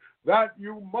down that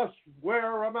you must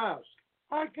wear a mask.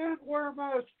 I can't wear a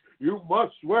mask. You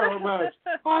must wear a mask.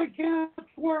 I can't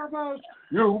wear a mask.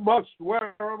 You must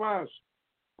wear a mask.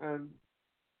 And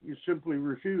you simply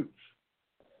refuse.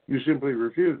 You simply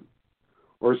refuse.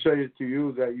 Or say to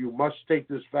you that you must take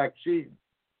this vaccine.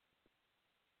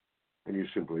 And you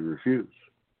simply refuse.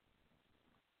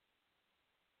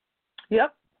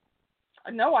 Yep.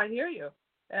 No, I hear you.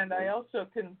 And I also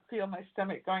can feel my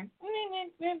stomach going,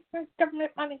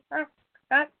 government money.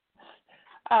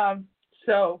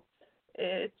 So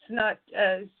it's not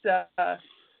as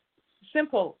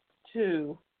simple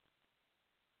to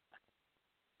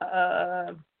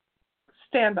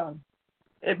stand on.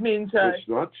 It means... it's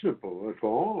not simple at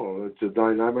all. It's a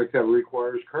dynamic that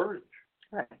requires courage.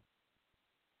 Right.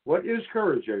 What is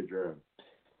courage, Adrienne?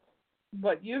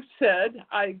 What you've said,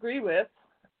 I agree with.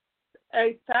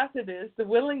 A facet is the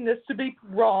willingness to be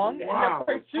wrong wow.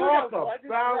 and the pursuit Talk of what is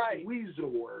about right. Weasel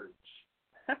words.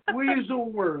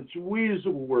 Weasel words,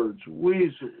 weasel words,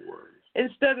 weasel words.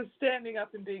 Instead of standing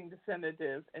up and being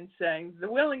definitive and saying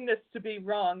the willingness to be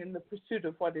wrong in the pursuit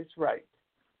of what is right.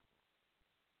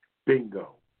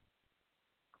 Bingo.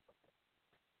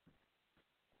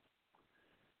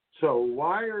 So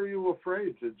why are you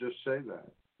afraid to just say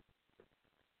that?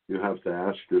 You have to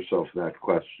ask yourself that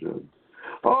question.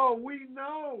 Oh, we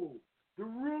know. The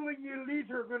ruling elite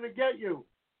are going to get you.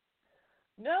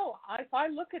 No, if I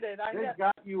look at it, They've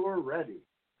got you already.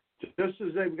 Just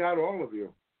as they've got all of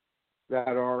you that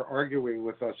are arguing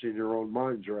with us in your own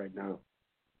minds right now.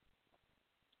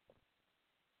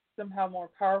 Somehow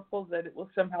more powerful, that it will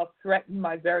somehow threaten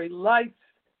my very life,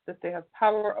 that they have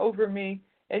power over me.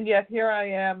 And yet here I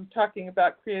am talking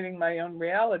about creating my own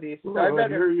reality. So I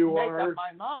better make up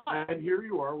my mind. And here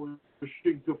you are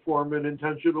wishing to form an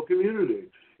intentional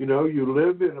community. You know, you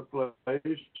live in a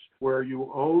place where you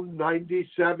own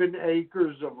 97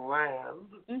 acres of land.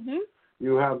 Mm-hmm.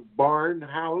 You have barn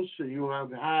house, and you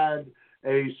have had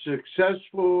a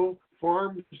successful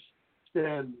farm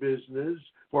stand business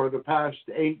for the past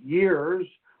 8 years,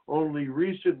 only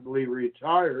recently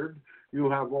retired. You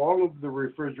have all of the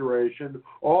refrigeration,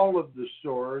 all of the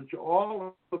storage,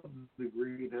 all of the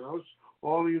greenhouse.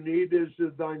 All you need is the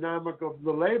dynamic of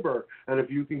the labor. And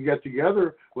if you can get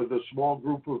together with a small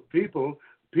group of people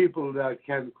that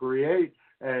can create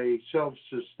a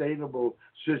self-sustainable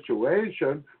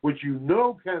situation, which you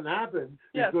know can happen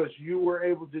because you were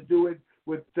able to do it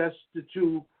with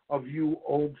destitute of you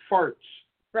old farts.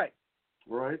 Right.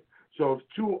 Right? So if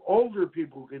 2 older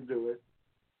people can do it,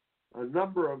 a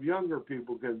number of younger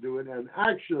people can do it and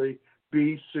actually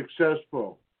be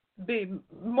successful. Be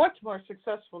much more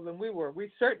successful than we were. We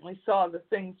certainly saw the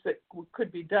things that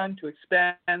could be done to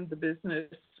expand the business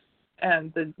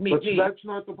and the meet But that's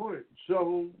not the point.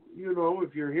 So, you know,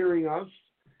 if you're hearing us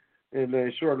in a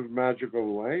sort of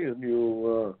magical way and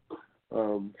you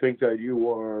think that you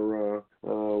are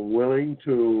willing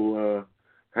to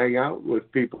hang out with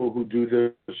people who do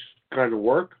this kind of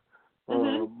work,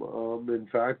 in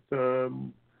fact,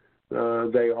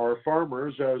 they are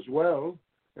farmers as well,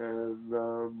 and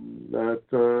that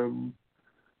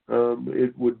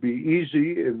it would be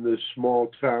easy in this small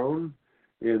town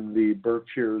in the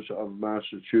Berkshires of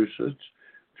Massachusetts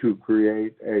to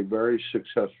create a very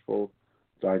successful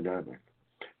dynamic.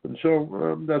 And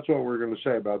so that's what we're going to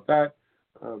say about that.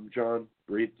 John,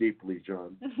 breathe deeply,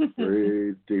 John.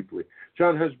 Breathe deeply.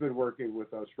 John has been working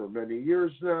with us for many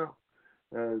years now.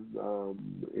 And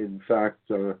in fact,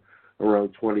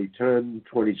 around 2010,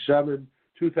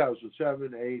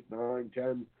 2007, 8, 9,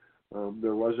 10,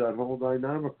 there was that whole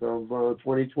dynamic of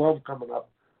 2012 coming up,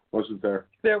 wasn't there?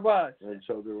 There was. And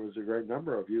so there was a great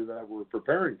number of you that were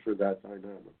preparing for that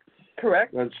dynamic.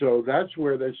 Correct. And so that's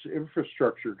where this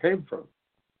infrastructure came from.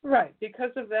 Right.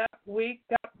 Because of that, we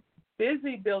got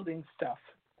busy building stuff.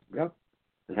 Yep.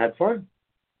 And had fun.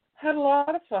 Had a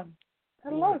lot of fun.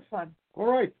 All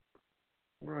right.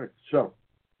 So.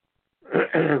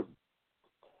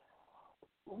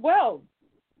 Well,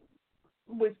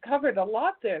 we've covered a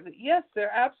lot there. That yes,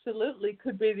 there absolutely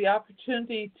could be the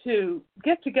opportunity to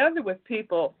get together with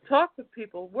people, talk with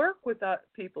people, work with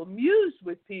people, muse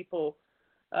with people.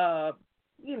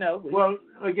 You know. Well,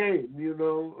 again, you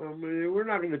know, I mean, we're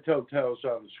not going to tell tales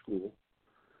out of school.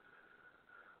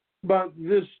 But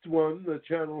this one, the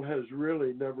channel has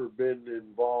really never been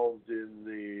involved in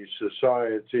the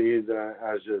society that,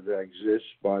 as it exists,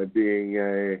 by being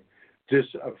a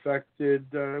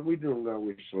disaffected, we don't know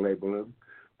which to label him,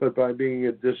 but by being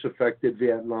a disaffected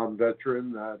Vietnam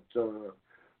veteran that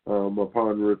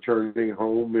upon returning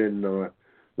home in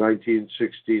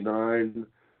 1969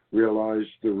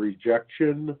 realized the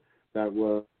rejection that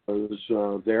was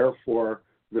there for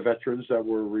the the veterans that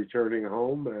were returning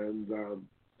home, and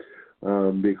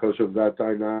because of that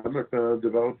dynamic,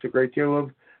 developed a great deal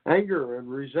of anger and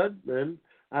resentment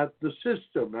at the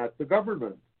system, at the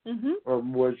government,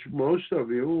 which most of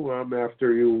you,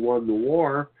 after you won the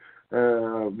war,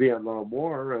 Vietnam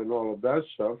War and all of that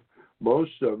stuff,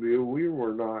 most of you, we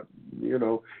were not,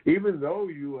 even though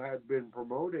you had been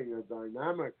promoting a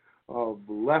dynamic of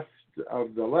the left,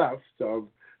 of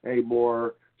a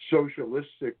more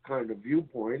socialistic kind of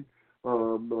viewpoint.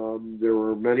 There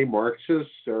were many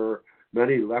Marxists, there were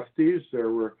many lefties,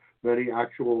 there were many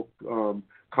actual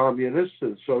communists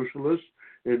and socialists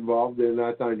involved in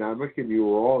that dynamic, and you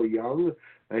were all young,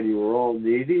 and you were all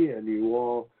needy, and you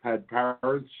all had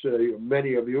parents,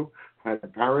 many of you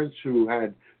had parents who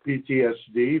had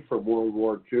PTSD from World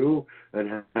War II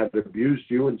and had abused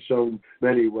you in so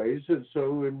many ways, and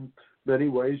so in many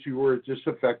ways you were a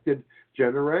disaffected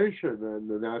generation, and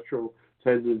the natural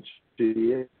tendency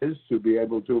is to be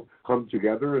able to come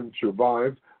together and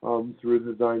survive through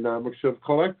the dynamics of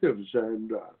collectives,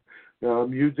 and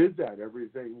you did that,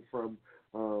 everything from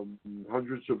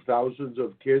hundreds of thousands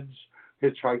of kids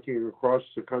hitchhiking across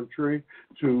the country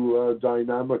to a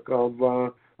dynamic of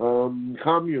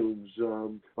communes,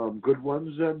 good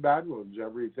ones and bad ones,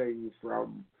 everything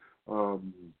from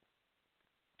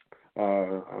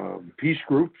peace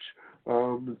groups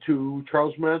to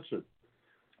Charles Manson.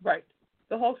 Right,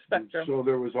 the whole spectrum. So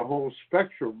there was a whole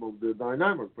spectrum of the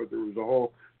dynamic, but there was a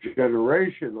whole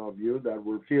generation of you that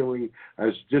were feeling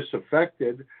as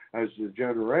disaffected as the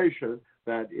generation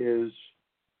that is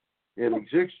in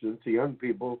existence, the young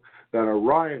people that are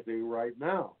rioting right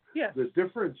now. Yes. The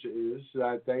difference is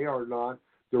that they are not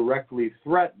directly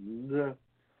threatened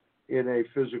in a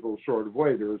physical sort of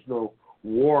way. There is no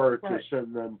war to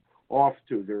send them off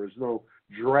to. There is no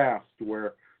draft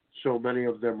where so many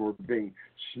of them were being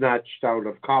snatched out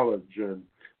of college, and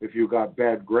if you got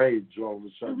bad grades, all of a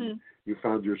sudden you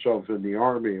found yourself in the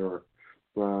army or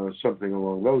something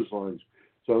along those lines.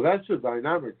 So that's the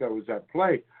dynamic that was at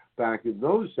play back in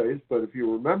those days. But if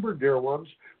you remember, dear ones,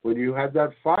 when you had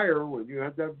that fire, when you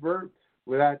had that verve,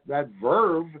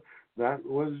 that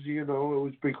was, it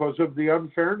was because of the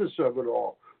unfairness of it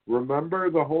all.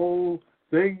 Remember the whole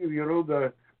thing,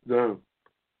 the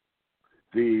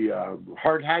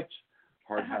hard hats.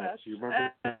 You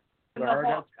remember the hard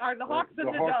hats? The Hawks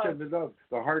and the Doves.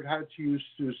 The hard hats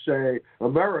used to say,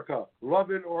 "America, love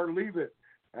it or leave it,"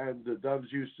 and the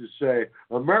Doves used to say,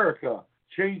 "America,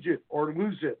 change it or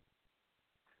lose it."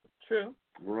 True.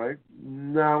 Right?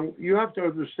 Now, you have to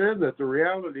understand that the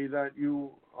reality that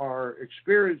you are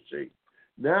experiencing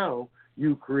now,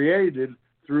 you created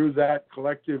through that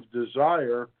collective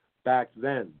desire back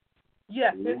then.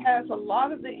 Yes, it has a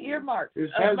lot of the earmarks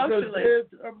emotionally. It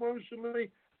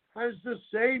emotionally has the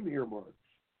same earmarks.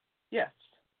 Yes.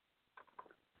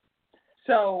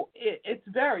 So it's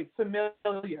very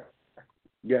familiar.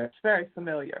 Yes. It's very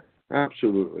familiar.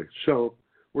 Absolutely. So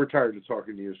we're tired of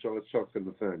talking to you, so let's talk to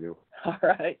Nathaniel. All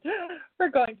right. We're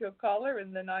going to a caller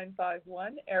in the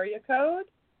 951 area code.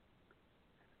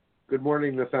 Good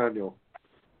morning, Nathaniel.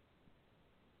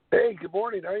 Hey, good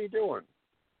morning. How are you doing?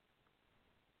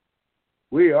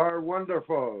 We are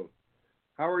wonderful.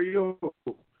 How are you?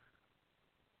 Okay,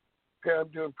 I'm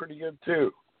doing pretty good,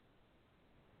 too.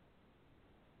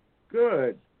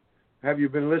 Good. Have you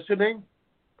been listening?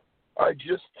 I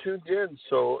just tuned in,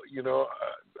 so,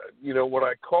 when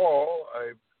I call,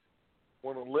 I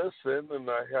want to listen, and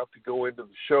I have to go into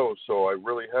the show, so I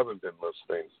really haven't been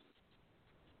listening.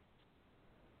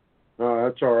 Oh,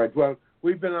 that's all right. Well,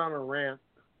 we've been on a rant.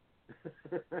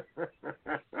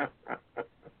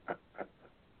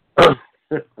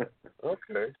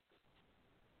 Okay.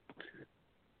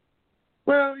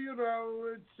 Well,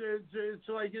 it's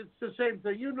like it's the same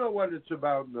thing. You know what it's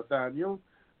about, Nathaniel.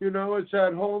 It's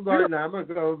that whole dynamic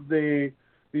of the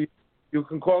you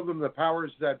can call them the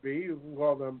powers that be. You can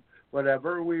call them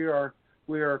whatever. We are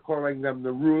calling them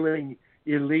the ruling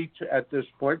elite at this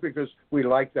point because we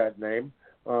like that name.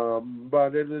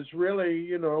 But it is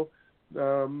really,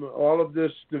 all of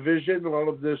this division, all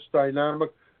of this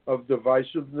dynamic of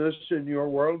divisiveness in your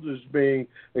world is being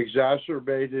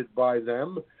exacerbated by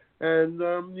them. And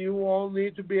you all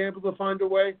need to be able to find a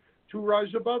way to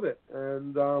rise above it.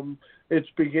 And it's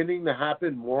beginning to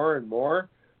happen more and more.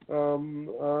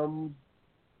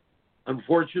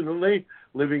 Unfortunately,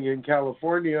 living in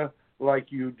California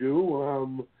like you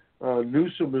do,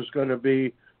 Newsom is going to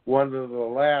be one of the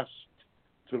last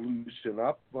to loosen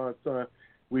up. But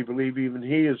we believe even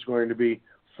he is going to be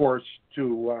forced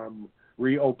to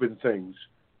reopen things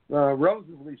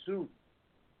relatively soon.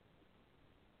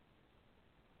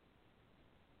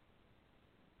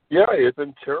 Yeah, it's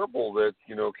been terrible that,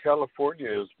 California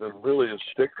has been really a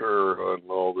sticker on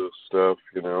all this stuff,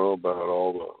 about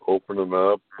all the opening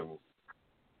up. And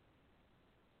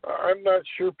I'm not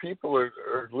sure people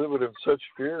are living in such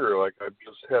fear. Like, I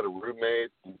just had a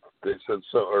roommate, and they said,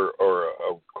 or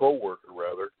a coworker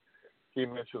rather, he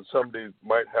mentioned somebody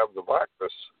might have the virus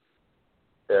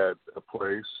at a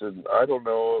place, and I don't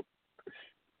know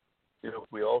if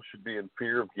we all should be in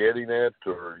fear of getting it,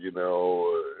 or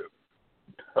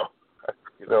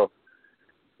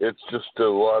it's just a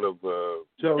lot of.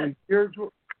 So here's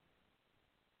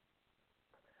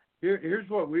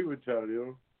what we would tell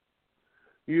you.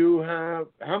 You have,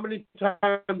 how many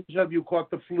times have you caught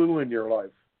the flu in your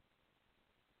life?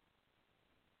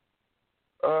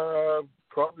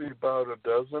 Probably about a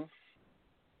dozen.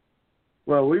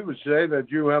 Well, we would say that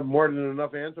you have more than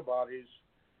enough antibodies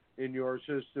in your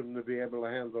system to be able to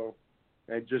handle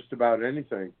just about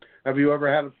anything. Have you ever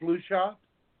had a flu shot?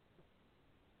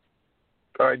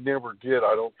 I never did.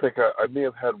 I don't think I may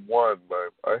have had one.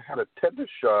 I had a tetanus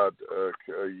shot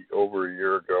over a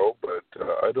year ago, but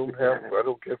I don't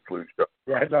get flu shots.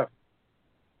 Yeah, no.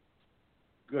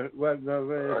 Good. Well,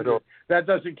 no, I don't. That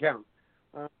doesn't count.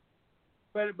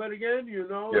 But again,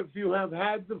 Yep. If you have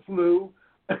had the flu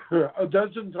a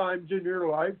dozen times in your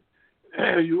life,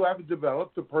 you have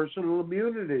developed a personal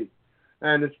immunity.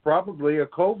 And it's probably a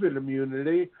COVID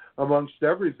immunity amongst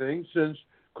everything, since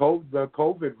the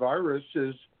COVID virus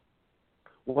is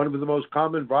one of the most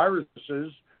common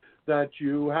viruses that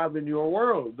you have in your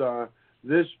world.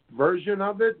 This version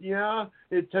of it,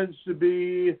 it tends to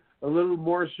be a little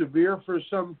more severe for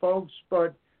some folks,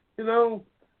 but,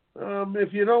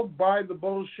 if you don't buy the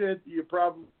bullshit, you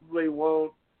probably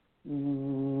won't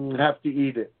have to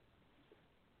eat it.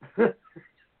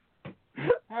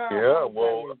 Yeah,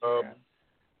 well,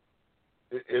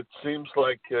 it seems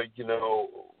like,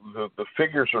 the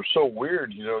figures are so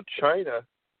weird. China,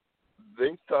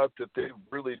 they thought that they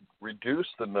really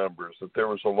reduced the numbers, that there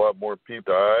was a lot more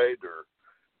people died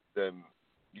than,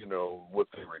 what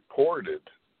they reported,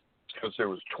 because there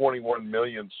was 21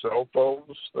 million cell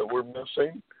phones that were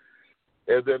missing.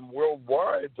 And then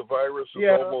worldwide, the virus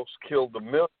has almost killed 1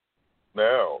 million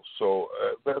now. So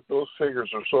those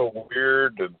figures are so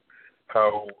weird, and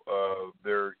how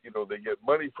they get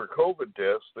money for COVID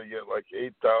tests. They get like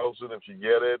 8,000 if you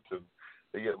get it, and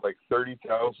they get like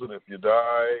 30,000 if you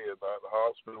die in that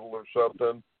hospital or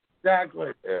something.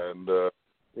 Exactly. And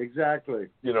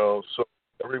exactly. So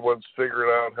everyone's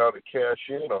figuring out how to cash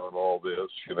in on all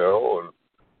this, and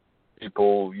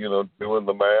people, doing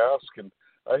the mask. And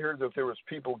I heard that there was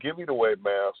people giving away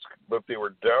masks, but they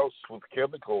were doused with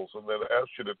chemicals and then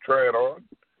asked you to try it on.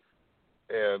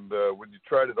 And when you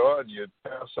tried it on, you'd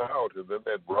pass out, and then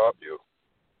they'd rob you.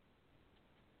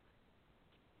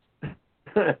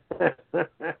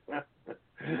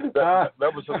 That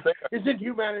was the thing. Isn't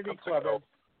humanity clever?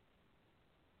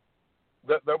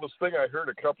 That was the thing I heard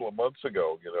a couple of months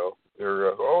ago.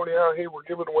 They're hey, we're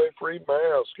giving away free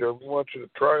masks. We want you to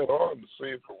try it on to see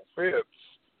if it fits.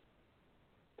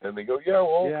 And they go,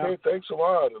 okay, thanks a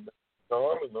lot, and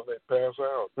then they pass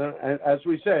out. As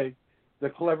we say, the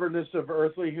cleverness of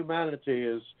earthly humanity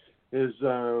is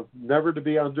never to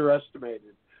be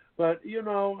underestimated. But,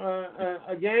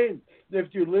 again,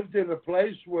 if you lived in a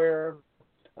place where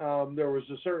there was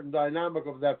a certain dynamic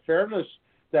of that fairness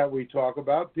that we talk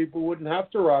about, people wouldn't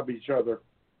have to rob each other.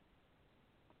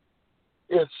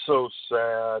 It's so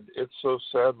sad. It's so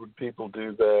sad when people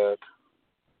do that.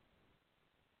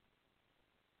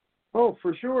 Oh,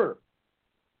 for sure.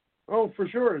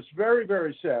 It's very,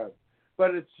 very sad.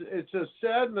 But it's a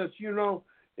sadness,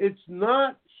 it's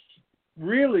not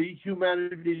really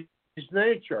humanity's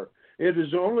nature. It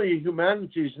is only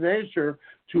humanity's nature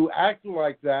to act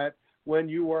like that when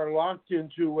you are locked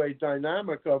into a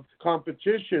dynamic of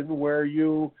competition where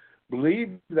you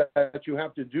believe that you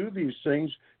have to do these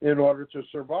things in order to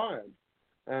survive.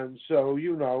 And so,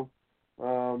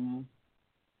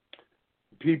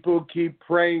 people keep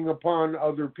preying upon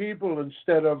other people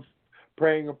instead of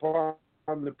preying upon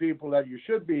the people that you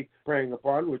should be preying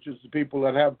upon, which is the people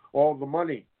that have all the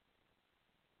money.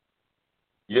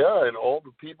 Yeah, and all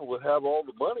the people that have all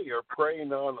the money are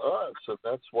preying on us, and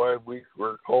that's why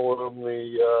we're calling them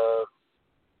the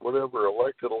whatever,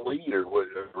 elected elite or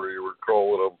whatever you were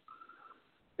calling them.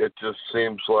 It just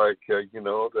seems like the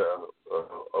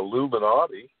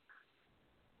Illuminati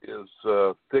is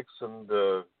fixing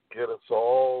to get us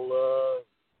all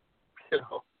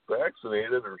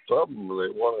vaccinated or something. They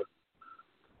want to,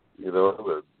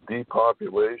 the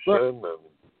depopulation and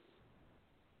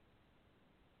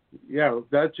Yeah,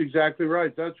 that's exactly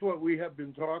right. That's what we have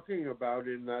been talking about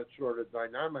in that sort of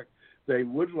dynamic. They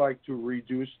would like to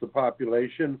reduce the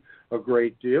population a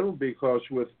great deal because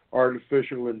with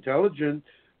artificial intelligence,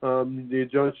 you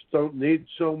just don't need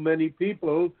so many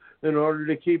people in order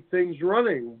to keep things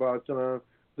running. But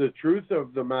the truth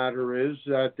of the matter is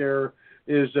that there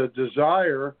is a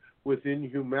desire within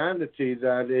humanity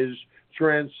that is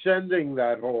transcending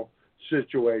that whole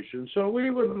situation. So we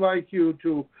would like you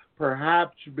to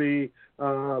perhaps be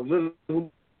a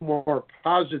little more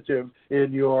positive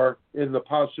in the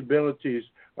possibilities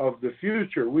of the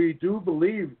future. We do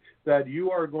believe that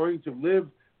you are going to live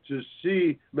to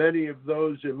see many of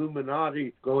those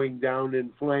Illuminati going down in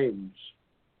flames.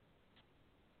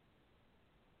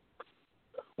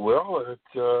 Well, it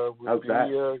would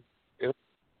be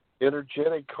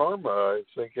energetic karma, I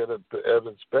think, at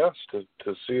its best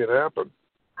to see it happen.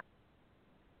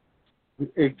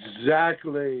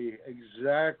 Exactly.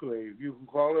 You can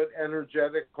call it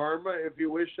energetic karma if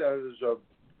you wish. That is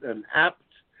an apt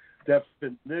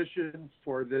definition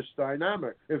for this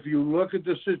dynamic. If you look at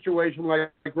the situation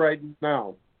like right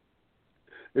now,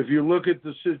 if you look at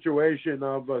the situation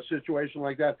of a situation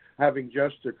like that having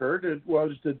just occurred, it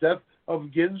was the death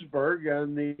of Ginsburg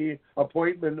and the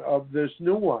appointment of this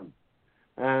new one.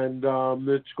 And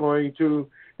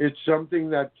it's something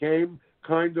that came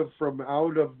kind of from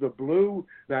out of the blue,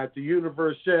 that the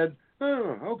universe said,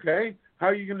 oh, okay, how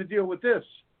are you going to deal with this?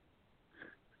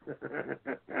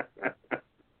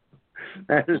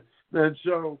 and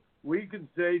so we can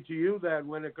say to you that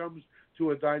when it comes to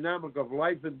a dynamic of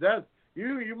life and death,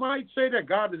 you might say that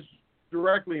God is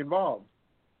directly involved.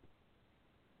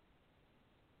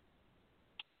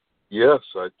 Yes,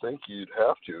 I think you'd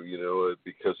have to,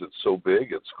 because it's so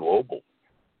big, it's global.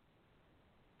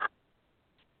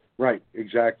 Right,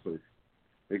 exactly.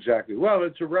 Well,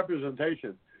 it's a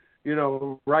representation.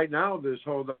 Right now, this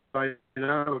whole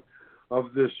dynamic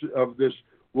of this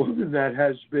woman that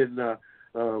has been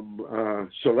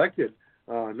selected,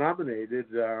 nominated,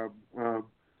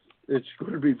 it's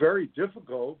going to be very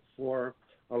difficult for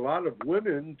a lot of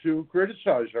women to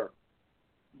criticize her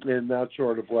in that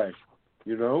sort of way.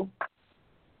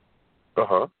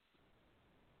 Uh-huh.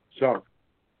 So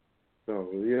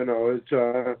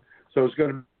it's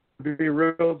going to be a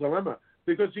real dilemma,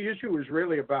 because the issue is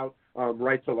really about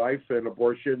right to life and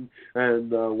abortion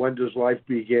and when does life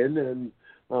begin, and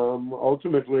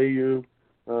ultimately you,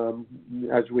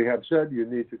 as we have said, you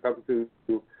need to come to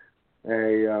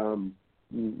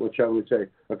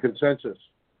a consensus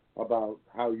about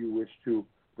how you wish to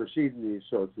proceed in these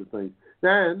sorts of things.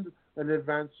 And an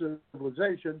advanced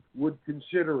civilization would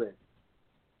consider it.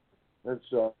 And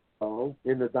so,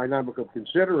 in the dynamic of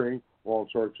considering all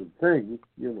sorts of things,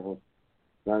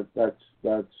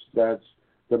 that's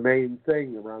the main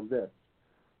thing around this.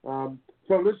 So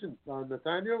listen,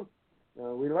 Nathaniel,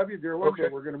 we love you, dear one. Okay.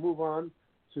 So we're going to move on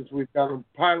since we've got them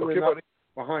piling up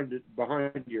behind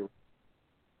you.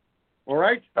 All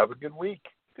right. Have a good week.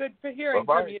 Good for hearing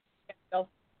Bye-bye. from you, Daniel.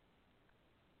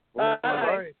 Bye.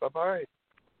 Bye-bye.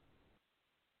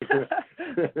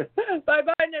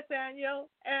 Bye-bye, Nathaniel.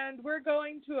 And we're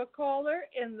going to a caller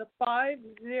in the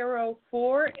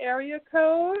 504 area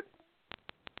code.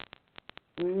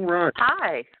 All right.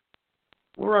 Hi.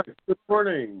 All right. Good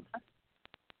morning.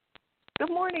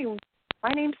 Good morning. My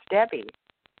name's Debbie.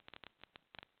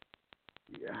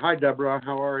 Hi, Deborah.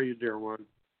 How are you, dear one?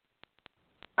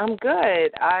 I'm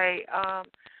good. I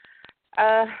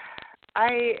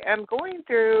am going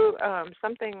through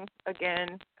something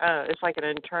again. It's like an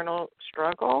internal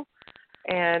struggle,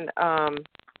 and I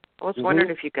was wondering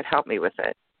if you could help me with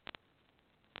it.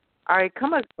 I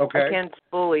come against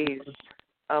bullies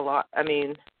a lot. I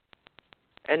mean,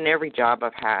 in every job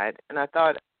I've had, and I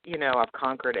thought, I've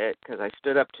conquered it because I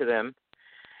stood up to them.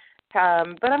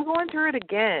 But I'm going through it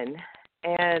again,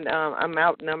 and I'm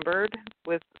outnumbered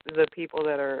with the people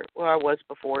that are, I was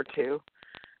before too.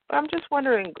 But I'm just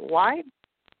wondering, why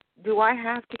do I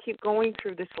have to keep going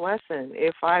through this lesson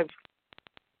if I've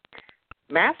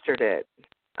mastered it?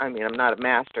 I mean, I'm not a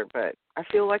master, but I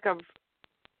feel like I've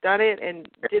done it and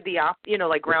did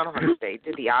like Groundhog Day,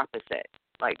 did the opposite.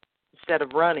 Like, instead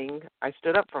of running, I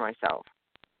stood up for myself.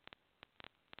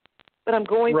 But I'm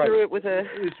going through it with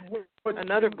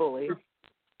another bully.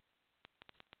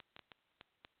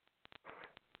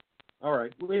 All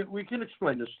right, we can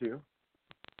explain this to you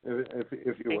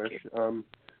if you wish. You.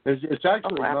 It's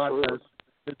actually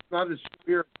it's not as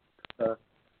severe.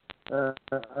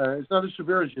 It's not as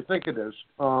severe as you think it is,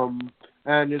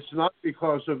 and it's not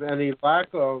because of any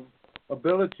lack of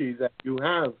ability that you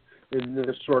have in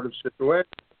this sort of situation.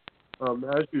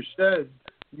 As you said,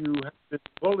 you have been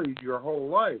bullied your whole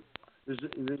life,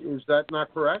 Is that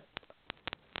not correct?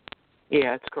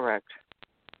 Yeah, it's correct.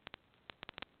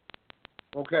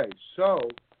 Okay, so,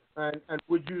 and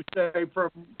would you say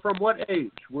from what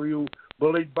age? Were you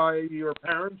bullied by your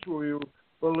parents? Were you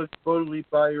bullied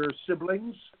by your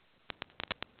siblings?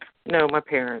 No, my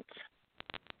parents.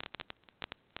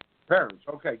 Parents,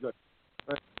 okay, good.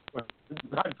 Well,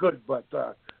 not good, but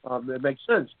it makes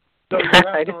sense. So you have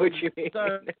I know what you mean.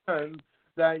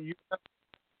 That you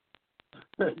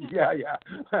yeah.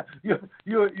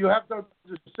 You have to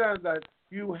understand that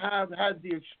you have had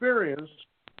the experience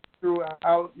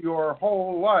throughout your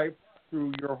whole life,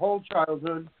 through your whole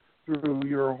childhood, through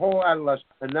your whole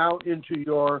adolescence, and now into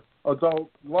your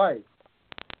adult life.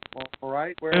 All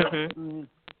right? Where,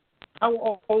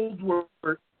 How old were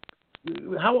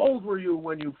you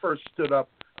when you first stood up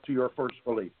to your first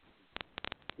belief?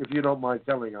 If you don't mind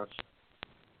telling us.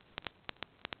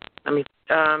 I mean,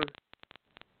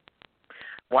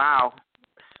 wow,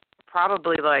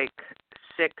 probably like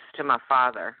 6 to my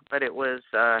father, but it was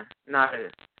not a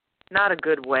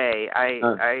good way.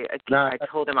 I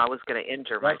told him I was going to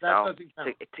injure myself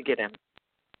to get him.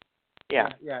 Yeah.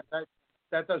 Yeah,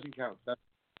 that doesn't count. That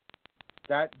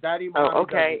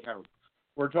doesn't count.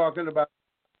 We're talking about,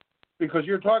 because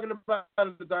you're talking about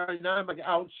the dynamic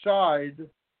outside,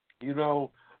 you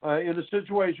know, in a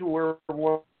situation where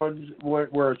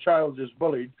a child is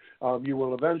bullied, you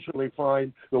will eventually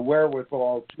find the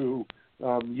wherewithal to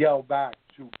yell back,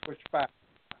 to push back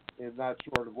in that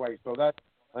sort of way. So that's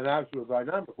an actual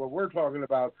dynamic. What we're talking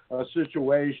about, a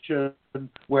situation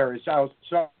where it's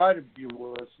outside of you,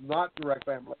 where it's not direct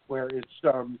family, where it's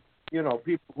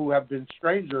people who have been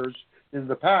strangers in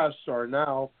the past are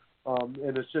now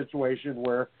in a situation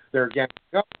where they're ganging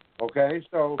up. Okay,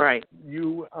 so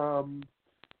you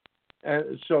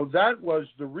so that was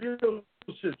the real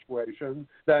situation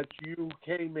that you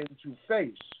came into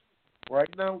face.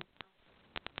 Right now,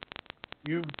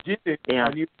 you did it,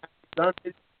 and you have done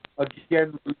it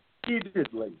again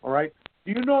repeatedly. All right.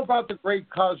 Do you know about the great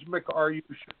cosmic Are You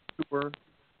Sure?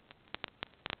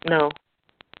 No.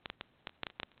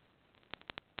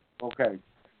 Okay,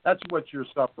 that's what you're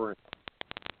suffering.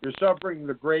 You're suffering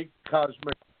the great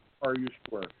cosmic Are You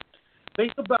Sure?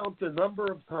 Think about the number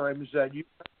of times that you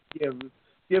have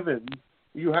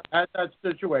you have had that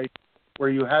situation where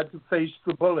you had to face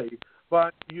the bully,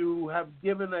 but you have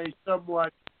given a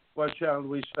somewhat, what shall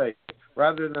we say,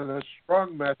 rather than a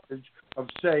strong message of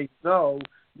saying no,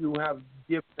 you have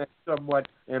given a somewhat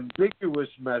ambiguous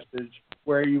message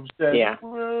where you've said,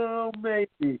 well,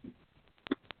 maybe.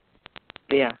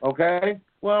 Yeah. Okay?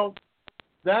 Well,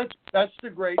 that's the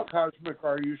great cosmic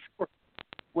Are You Sure?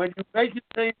 When you make a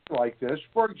change like this,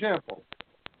 for example,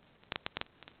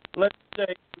 let's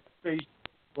say you face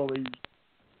bullies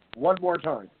one more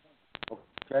time,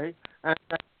 okay? And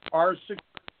our success,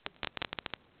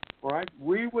 all right,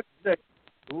 we would say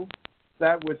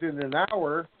that within an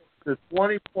hour to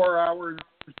 24 hours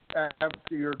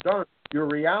after you're done, your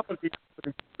reality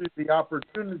is the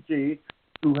opportunity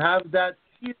to have that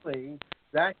feeling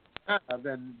that you have,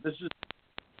 and this is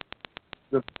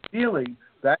the feeling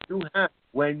that you have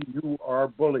when you are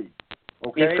bullied.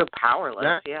 Okay? You feel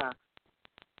powerless,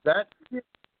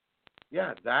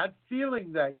 That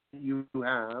feeling that you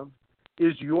have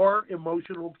is your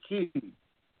emotional key.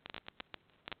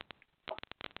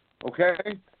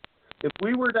 Okay? If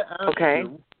we were to ask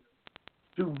you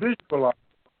to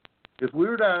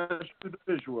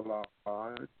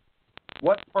visualize,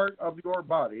 what part of your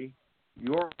body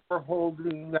you're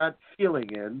holding that feeling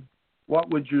in, what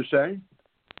would you say?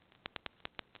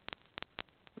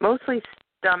 Mostly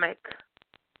stomach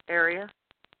area.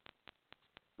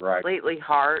 Right. Lately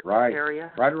heart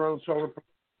area. Right around solar plexus.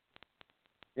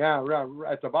 Yeah,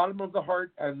 right at the bottom of the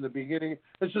heart and the beginning.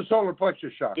 It's the solar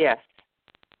plexus chakra.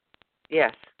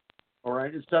 Yes. All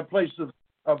right. It's that place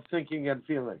of thinking and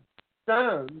feeling.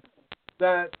 Then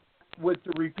that with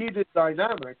the repeated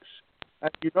dynamics,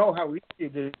 and you know how easy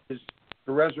it is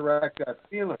to resurrect that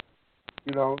feeling.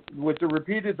 You know, with the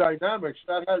repeated dynamics,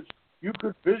 you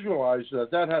could visualize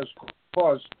that has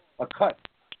caused a cut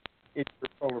in your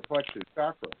solar plexus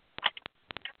chakra.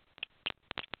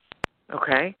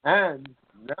 Okay. And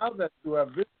now that you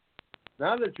have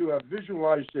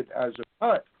visualized it as a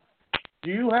cut,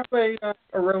 do you have a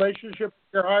relationship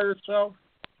with your higher self?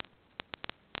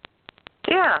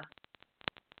 Yeah.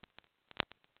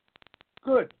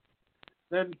 Good.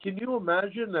 Then can you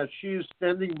imagine that she is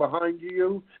standing behind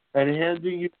you and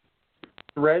handing you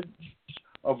threads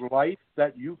of light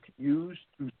that you can use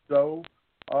to sew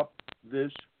up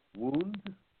this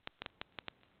wound?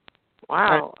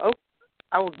 Wow.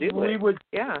 I will do it.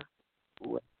 Yeah.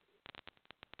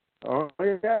 Oh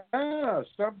yeah,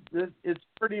 it's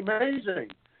pretty amazing.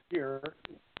 Here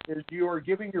is you are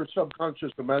giving your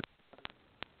subconscious a message.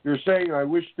 You're saying, "I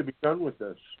wish to be done with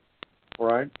this," all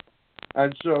right?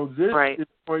 And so this is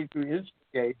going to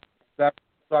instigate that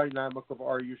dynamic of,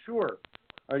 "Are you sure?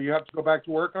 You have to go back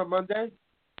to work on Monday?"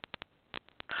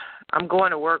 I'm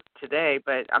going to work today,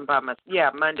 but I'm by myself. Yeah,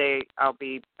 Monday I'll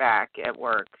be back at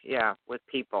work. Yeah, with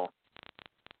people.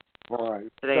 All right.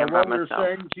 Today so I'm by what myself.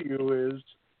 we're saying to you is,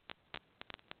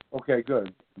 okay,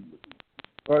 good.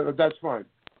 That's fine.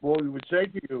 What we would say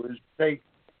to you is take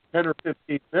 10 or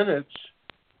 15 minutes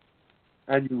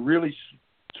and you really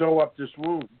sew up this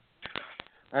wound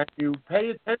and you pay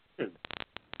attention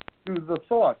to the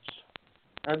thoughts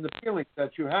and the feelings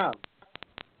that you have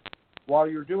while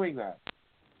you're doing that.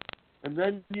 And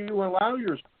then you allow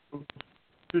yourself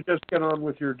to just get on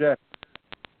with your day.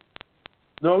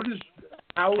 Notice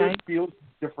how it feels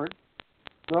different.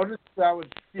 Notice how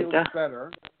it feels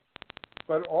better.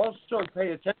 But also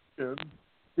pay attention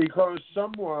because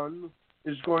someone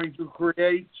is going to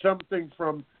create something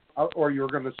from, or you're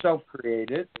going to self-create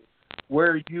it,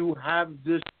 where you have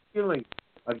this feeling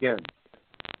again.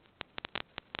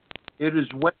 It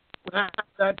is when you have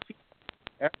that feeling,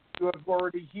 after you have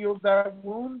already healed that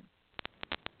wound,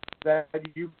 that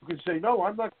you can say, no,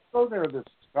 I'm not going to go there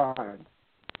this time.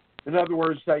 In other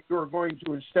words, that you're going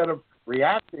to, instead of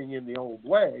reacting in the old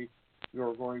way,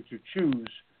 you're going to choose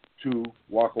to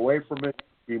walk away from it,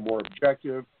 be more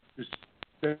objective, just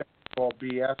all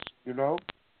BS, you know?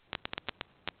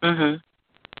 Mm-hmm.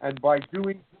 And by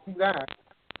doing that,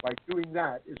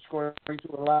 it's going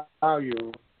to allow you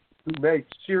to make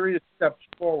serious steps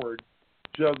forward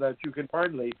so that you can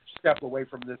finally step away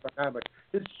from this dynamic.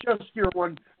 It's just your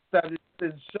one that has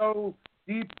been so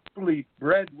deeply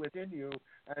bred within you,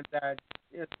 and that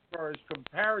as far as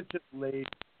comparatively,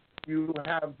 you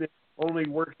have been only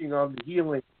working on the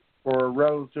healing for a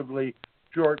relatively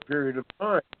short period of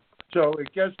time. So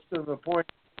it gets to the point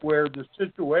where the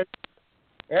situation,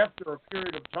 after a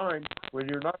period of time when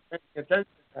you're not paying attention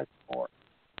anymore,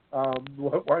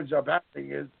 what winds up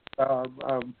happening is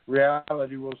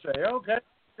reality will say, okay,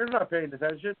 you're not paying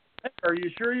attention. Hey, are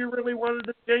you sure you really wanted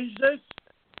to change this?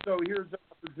 So here's the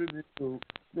opportunity to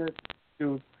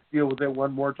deal with it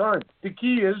one more time. The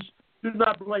key is to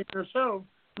not blame yourself,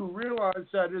 to realize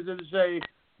that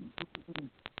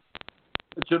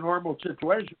it's a normal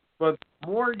situation. But the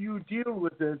more you deal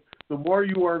with it, the more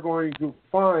you are going to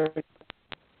find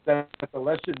that the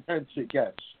less intense it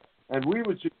gets. And we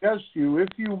would suggest you, if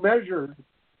you measured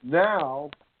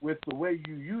now with the way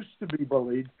you used to be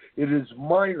bullied, it is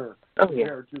minor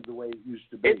compared to the way it used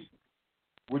to be.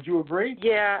 Would you agree?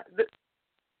 Yeah,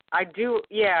 I do.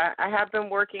 Yeah, I have been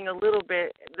working a little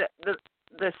bit.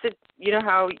 You know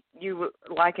how you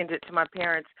likened it to my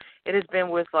parents? It has been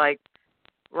with, like,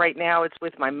 right now it's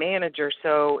with my manager,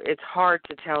 so it's hard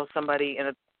to tell somebody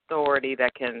in authority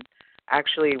that can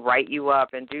actually write you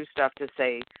up and do stuff to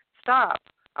say, stop,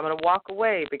 I'm going to walk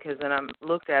away, because then I'm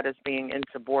looked at as being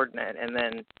insubordinate, and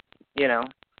then, you know,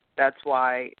 that's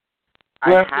why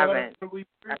I haven't.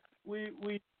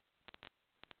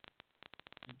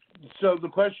 So the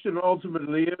question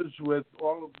ultimately is, with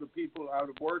all of the people out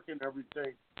of work and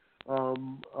everything,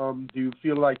 do you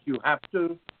feel like you have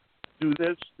to do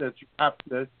this, that you have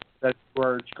to, that you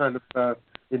are kind of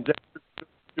indebted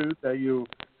to, that you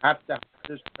have to have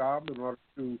this job in order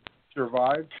to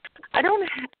survive? I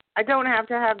don't have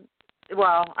to have,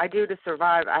 well, I do to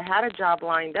survive. I had a job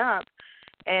lined up,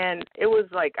 and it was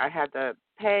like I had the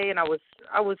pay, and I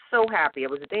was so happy. I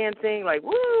was dancing, like,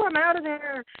 woo, I'm out of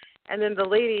there. And then the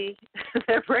lady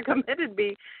that recommended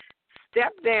me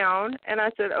stepped down, and I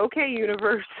said, okay,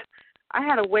 universe. I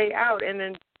had a way out, and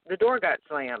then the door got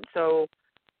slammed. So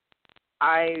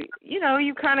you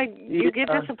get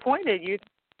disappointed.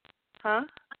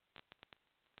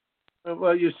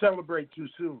 Well, you celebrate too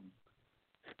soon.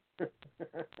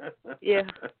 Yeah.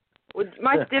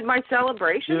 Did my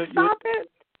celebration stop it?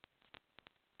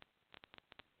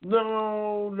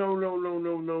 No.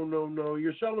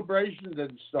 Your celebration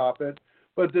didn't stop it.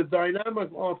 But the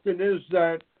dynamic often is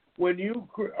that when you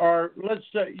are, let's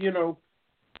say,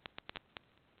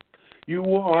 you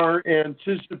are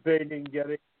anticipating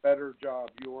getting a better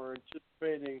job. You are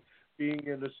anticipating being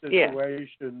in a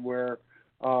situation where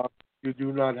you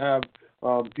do not have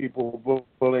people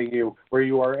bullying you, where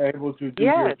you are able to do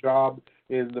your job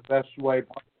in the best way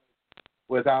possible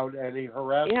without any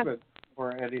harassment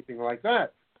or anything like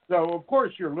that. So, of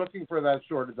course, you're looking for that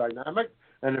sort of dynamic,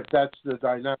 and if that's the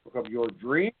dynamic of your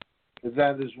dream, if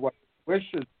that is what you wish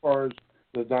as far as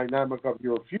the dynamic of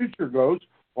your future goes,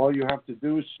 all you have to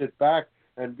do is sit back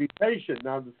and be patient.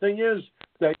 Now, the thing is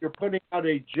that you're putting out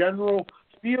a general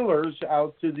feelers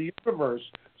out to the universe.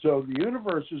 So the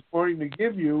universe is going to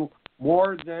give you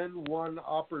more than one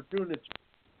opportunity.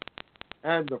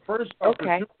 And the first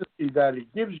opportunity that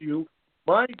it gives you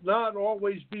might not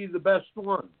always be the best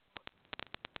one.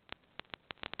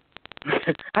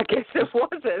 I guess it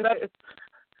wasn't.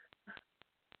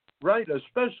 Right,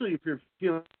 especially if you're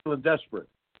feeling desperate.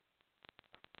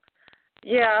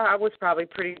 Yeah, I was probably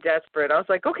pretty desperate. I was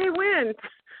like, okay, when?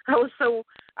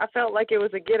 I felt like it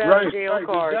was a get out of jail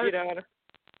card,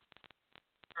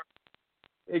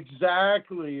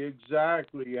 Exactly. You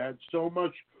had so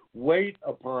much weight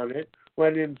upon it,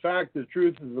 when in fact the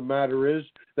truth of the matter is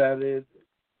that it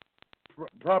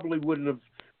probably wouldn't have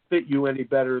fit you any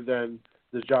better than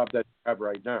the job that you have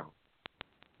right now.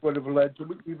 Which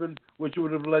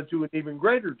would have led to an even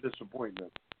greater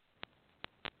disappointment.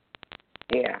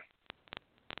 Yeah.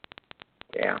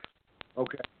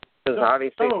 Okay. Because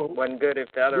obviously it wasn't good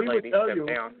if the other lady stepped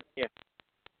down. Yeah.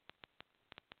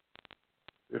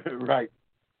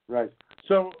 Right.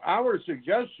 So our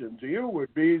suggestion to you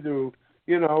would be to,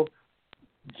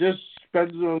 just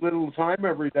spend a little time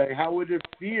every day. How would it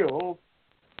feel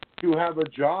to have a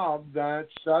job that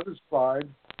satisfied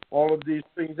all of these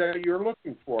things that you're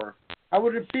looking for? How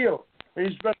would it feel? And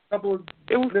you spend a couple of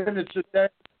minutes a day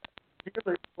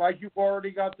feeling like you've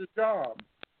already got the job,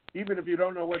 even if you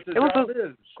don't know what the job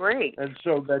is. Great. And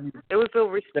so then it would feel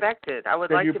respected. I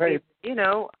would like to be,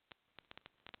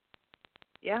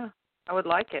 I would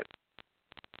like it.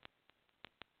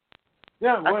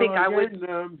 Yeah, well, I think again, I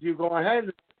would. You go ahead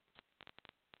and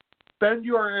spend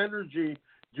your energy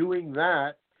doing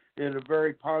that in a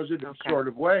very positive sort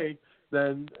of way,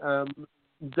 then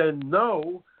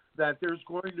know that there's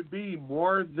going to be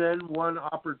more than one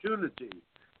opportunity,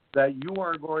 that you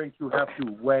are going to have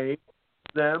to weigh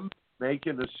them, make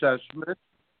an assessment,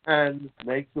 and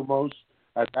make the most,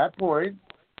 at that point,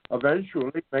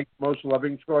 eventually make the most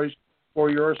loving choice for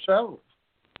yourself.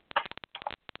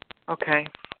 Okay.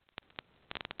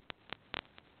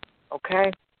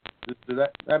 Does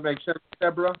that make sense,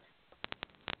 Deborah?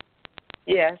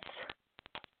 Yes.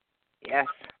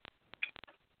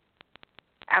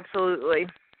 Absolutely.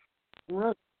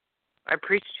 Right. I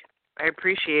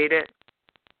appreciate it.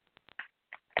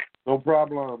 No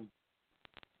problem.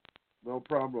 All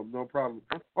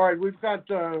right, we've got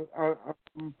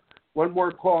one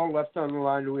more call left on the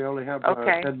line. We only have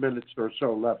 10 minutes or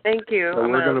so left. Thank you. So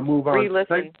we're going to move on.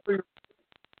 Re-listen.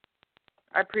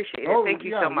 I appreciate it. Thank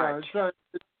you so much.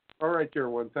 All right, dear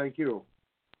one. Thank you.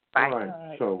 Bye. All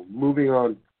right. So moving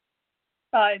on.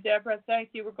 Hi, Deborah. Thank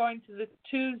you. We're going to the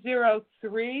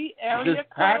 203 area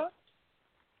code.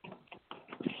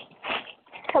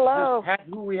 Hello. Is Pat,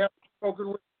 who we have spoken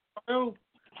with. Hello.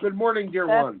 Good morning, dear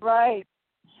one. That's right.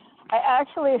 I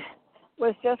actually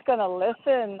was just going to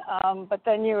listen, but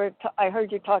then I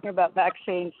heard you talking about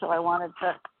vaccines, so I wanted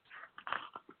to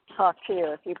talk to you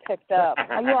if you picked up.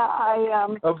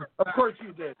 Of course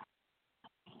you did.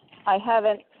 I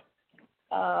haven't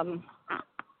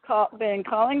been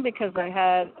calling because I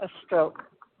had a stroke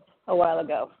a while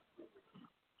ago,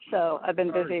 so I've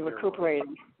been busy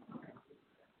recuperating.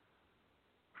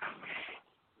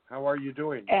 How are you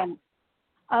doing? And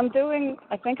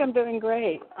I think I'm doing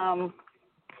great.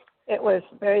 It was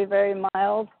very, very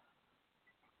mild,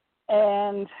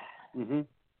 and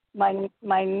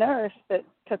my nurse that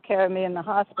took care of me in the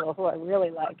hospital, who I really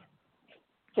like,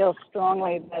 feels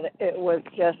strongly that it was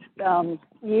just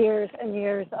years and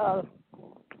years of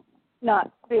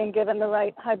not being given the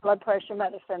right high blood pressure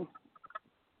medicine,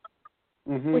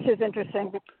 which is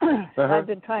interesting. I've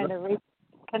been trying to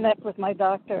reconnect with my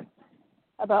doctor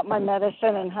about my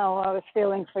medicine and how I was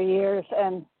feeling for years,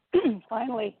 and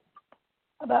finally,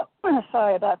 about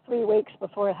 3 weeks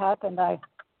before it happened, I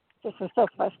just was so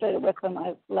frustrated with him,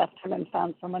 I left him and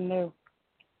found someone new.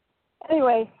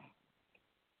 Anyway,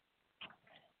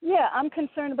 I'm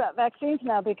concerned about vaccines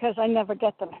now because I never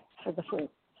get them for the flu.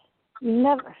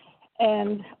 Never.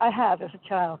 And I have as a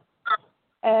child.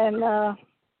 And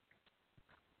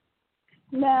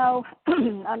now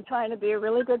I'm trying to be a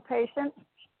really good patient.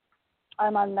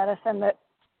 I'm on medicine that,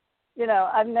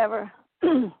 I've never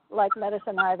liked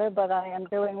medicine either, but I am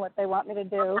doing what they want me to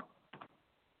do.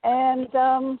 And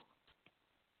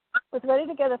was ready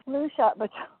to get a flu shot, but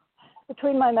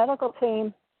between my medical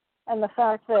team and the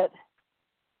fact that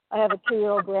I have a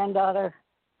 2-year-old granddaughter,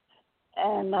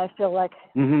 and I feel like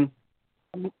the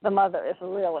mother is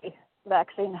really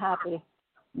vaccine happy.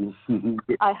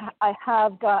 I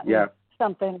have gotten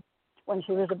something when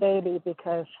she was a baby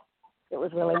because it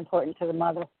was really important to the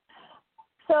mother.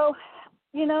 So,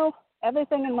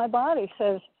 everything in my body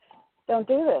says don't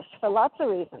do this for lots of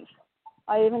reasons.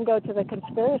 I even go to the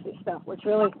conspiracy stuff, which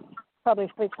really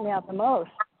probably freaks me out the most.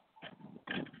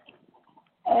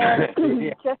 And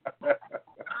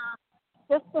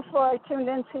just before I tuned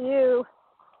into you,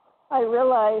 I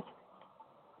realized,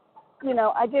 you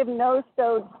know, I did nose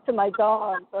stones to my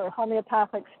dog or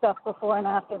homeopathic stuff before and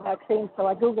after vaccine, so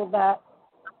I Googled that.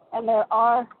 And there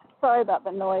are, sorry about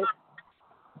the noise,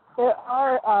 there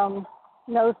are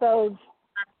nosodes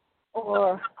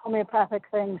or homeopathic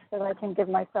things that I can give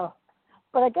myself.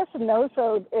 But I guess a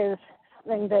nosode is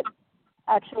something that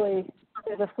actually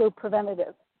is a flu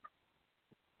preventative.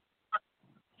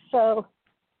 So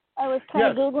I was kind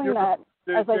of Googling that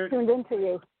as I tuned into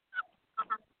you.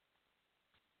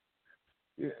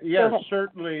 Yes,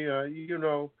 certainly. You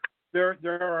know, there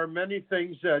are many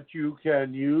things that you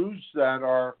can use that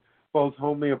are both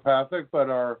homeopathic but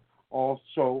are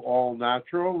also all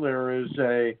natural. There is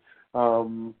a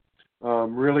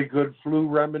really good flu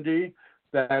remedy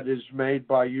that is made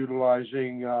by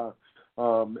utilizing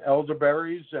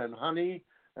elderberries and honey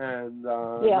and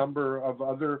a number of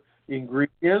other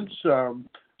ingredients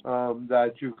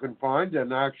that you can find,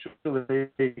 and actually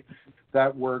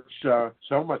that works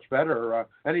so much better.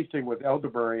 Anything with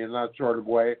elderberry in that sort of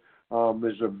way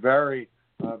is a very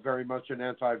much an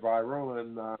antiviral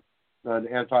and an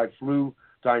anti-flu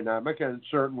dynamic, and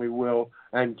certainly will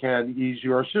and can ease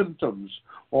your symptoms.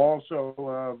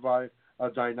 Also, by a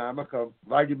dynamic of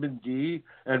vitamin D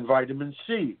and vitamin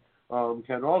C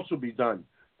can also be done.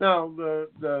 Now,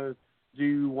 do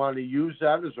you want to use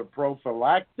that as a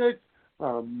prophylactic?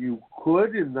 You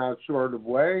could, in that sort of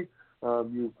way.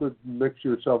 You could mix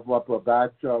yourself up a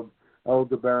batch of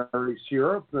elderberry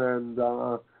syrup and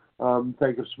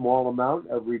take a small amount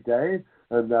every day,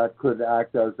 and that could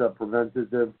act as a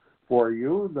preventative for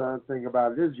you. The thing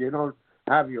about it is you don't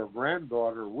have your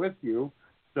granddaughter with you,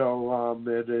 so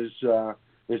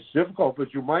it's difficult,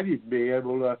 but you might even be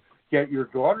able to get your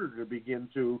daughter to begin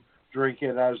to drink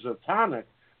it as a tonic,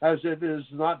 as it is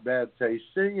not bad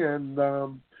tasting, and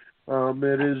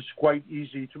it is quite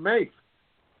easy to make.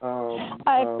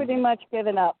 I've pretty much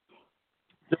given up.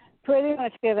 Pretty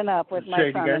much given up with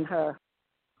my son and her.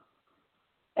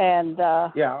 And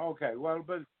yeah, okay. Well,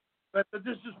 but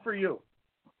this is for you.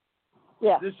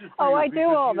 Yeah. This is for you I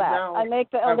do all that. I make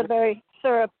the elderberry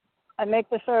syrup. I make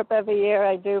the syrup every year.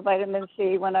 I do vitamin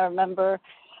C when I remember,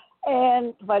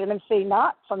 and vitamin C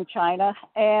not from China,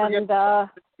 and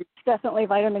definitely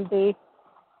vitamin D.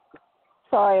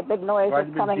 Sorry, a big noise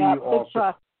is coming up. Big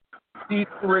truck.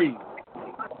 D3.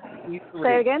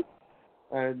 Say it again?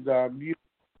 And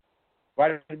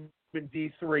vitamin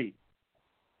D3.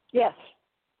 Yes.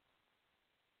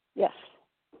 Yes.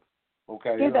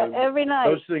 Okay. Do that every night.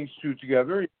 Those things two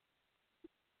together.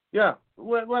 Yeah.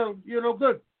 Well, you know,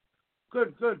 good.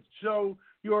 So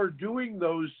you're doing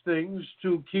those things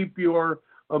to keep your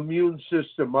immune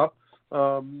system up.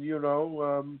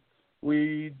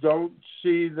 We don't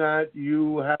see that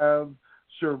you have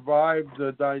survived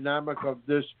the dynamic of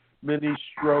this mini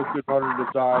stroke in order to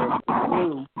die of the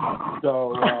flu.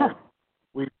 So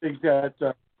we think that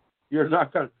you're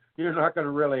not going to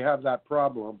really have that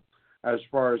problem as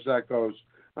far as that goes.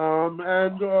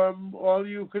 And all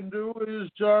you can do is,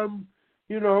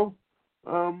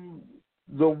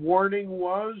 the warning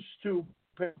was to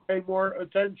pay more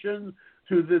attention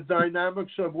to the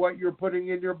dynamics of what you're putting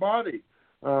in your body.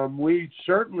 We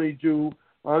certainly do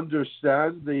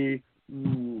understand the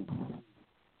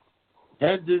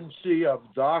tendency of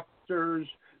doctors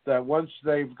that once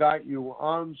they've got you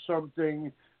on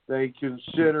something, they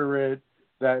consider it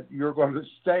that you're going to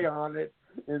stay on it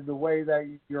in the way that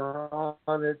you're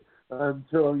on it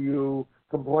until you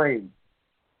complain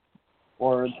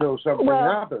or until something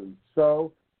happens.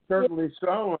 So, certainly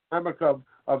so. I'm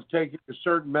of taking a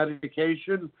certain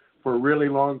medication for a really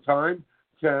long time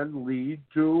can lead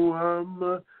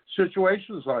to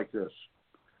situations like this.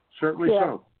 Certainly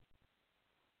so.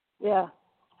 Yeah.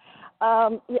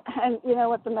 And you know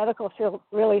what? The medical field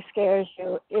really scares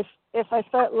you. If I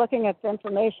start looking at the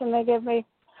information they give me,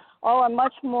 I'm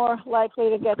much more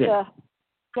likely to get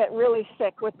really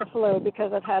sick with the flu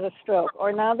because I've had a stroke.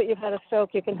 Or now that you've had a stroke,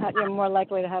 you're more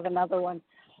likely to have another one,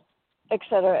 et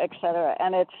cetera, et cetera.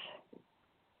 And it's,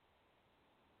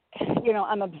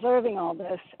 I'm observing all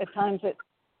this. At times it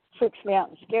freaks me out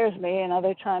and scares me, and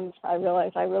other times I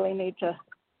realize I really need to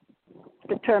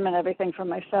determine everything for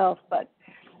myself. But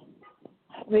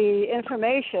the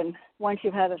information, once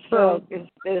you've had a stroke, is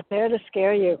there to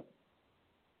scare you.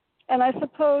 And I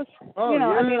suppose,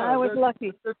 I was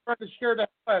lucky. They're trying to scare the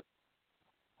hell out.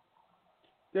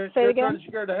 They're again? trying to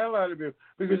scare the hell out of you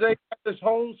because they have this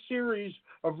whole series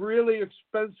of really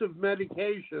expensive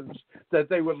medications that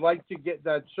they would like to get,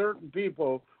 that certain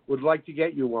people would like to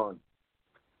get you on.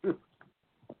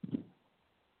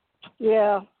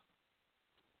 Yeah.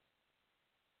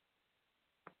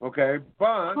 Okay,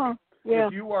 but yeah.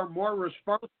 if you are more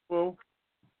responsible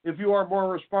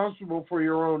for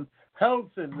your own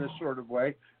health in this sort of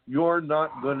way, you're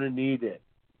not going to need it.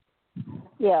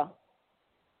 Yeah.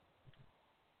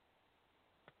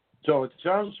 So it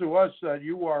sounds to us that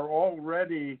you are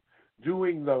already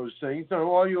doing those things. And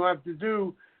all you have to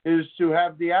do is to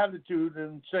have the attitude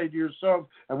and say to yourself,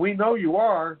 and we know you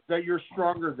are, that you're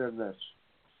stronger than this.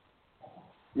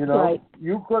 You know, right.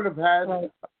 You could have had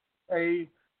right. a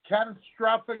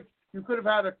catastrophic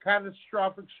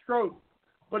stroke,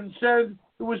 but instead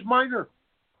it was minor.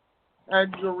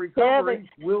 And your recovery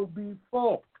will be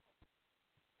full.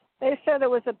 They said it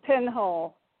was a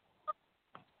pinhole.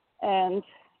 And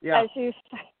as you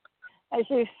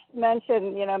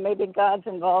mentioned, you know, maybe God's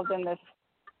involved in this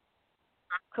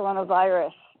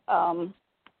coronavirus. I'm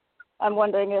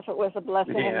wondering if it was a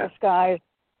blessing in disguise,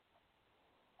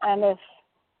 and if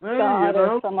God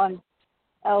or someone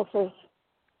else is,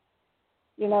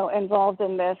 you know, involved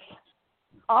in this.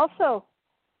 Also,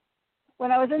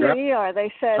 when I was in the ER,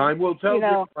 they said, time will tell. You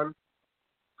know,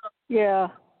 yeah.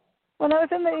 When I was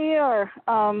in the ER,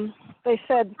 they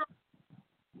said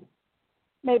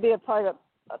maybe a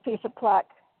piece of plaque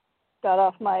got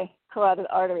off my carotid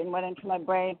artery and went into my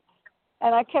brain.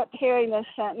 And I kept hearing this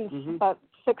sentence about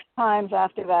 6 times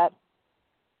after that.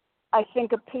 I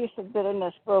think a piece of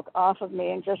bitterness broke off of me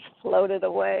and just floated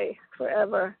away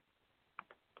forever.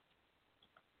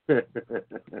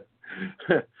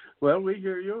 Well, we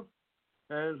hear you.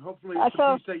 And hopefully it's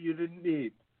a piece that you didn't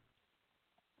need.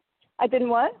 I didn't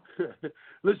what?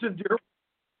 Listen,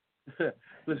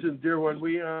 dear one,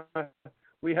 we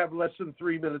have less than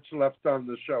 3 minutes left on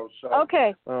the show, so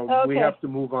we have to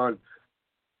move on.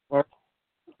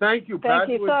 Thank you, Pat.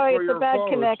 Thank you. Sorry, it's a bad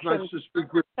connection. It's nice to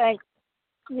speak with you. Thanks.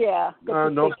 Yeah.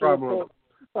 No problem.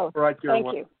 So, right, dear thank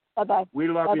one. you. Bye-bye. We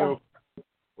love you.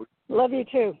 Love you,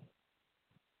 too.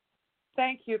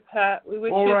 Thank you, Pat. We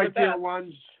wish you the best. All right, dear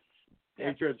ones.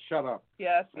 Adrian, shut up.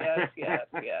 Yes.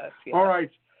 All right.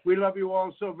 We love you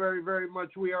all so very, very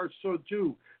much. We are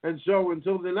SOTU. And so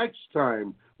until the next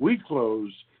time we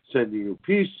close, sending you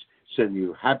peace, sending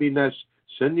you happiness,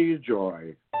 sending you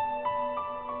joy.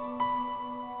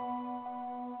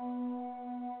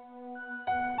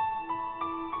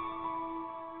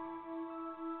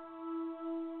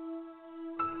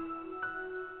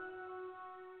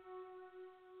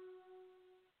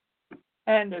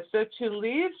 And as SOTU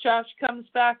leaves, Josh comes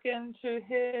back into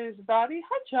his body.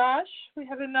 Hi, Josh. We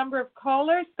have a number of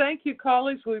callers. Thank you,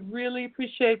 callers. We really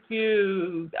appreciate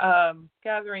you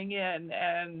gathering in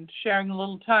and sharing a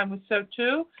little time with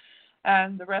SOTU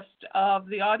and the rest of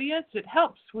the audience. It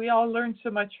helps. We all learn so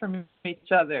much from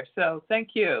each other. So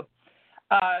thank you.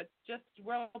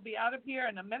 We'll be out of here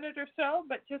in a minute or so,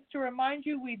 but just to remind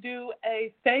you, we do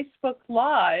a Facebook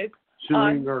Live.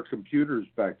 Shooting our computers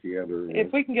back together.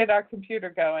 If we can get our computer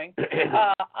going.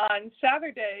 On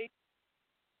Saturday,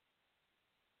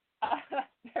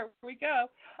 there we go.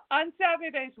 On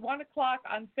Saturdays, 1 o'clock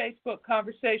on Facebook,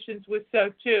 Conversations with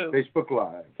SOTU.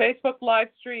 Facebook Live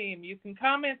stream. You can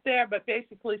comment there, but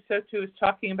basically SOTU is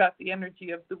talking about the energy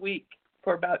of the week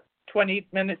for about 20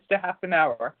 minutes to half an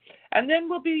hour. And then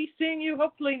we'll be seeing you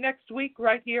hopefully next week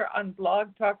right here on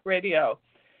Blog Talk Radio.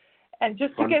 And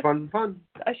just to get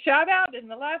a shout out in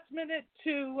the last minute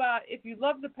to, if you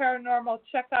love the paranormal,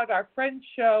 check out our friend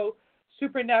show,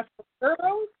 Supernatural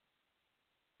Girls.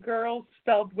 Girls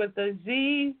spelled with a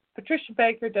Z. Patricia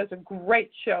Baker does a great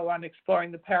show on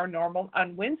exploring the paranormal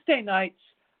on Wednesday nights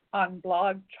on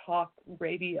Blog Talk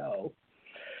Radio.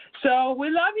 So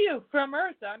we love you from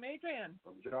Earth. I'm Adrian.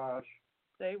 I'm Josh.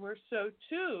 They were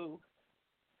SOTU.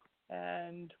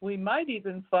 And we might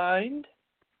even find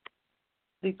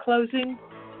the closing.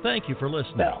 Thank you for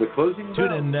listening. The closing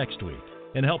Tune in next week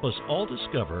and help us all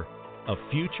discover a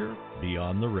future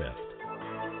beyond the rift.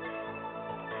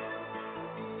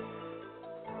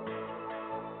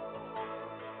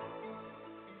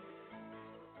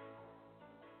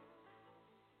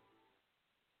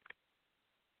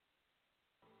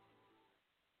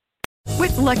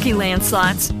 With Lucky Land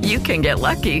Slots, you can get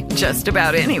lucky just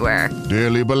about anywhere.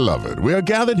 Dearly beloved, we are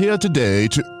gathered here today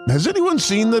to... Has anyone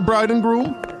seen the bride and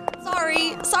groom?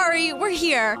 Sorry, we're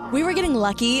here. We were getting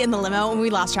lucky in the limo and we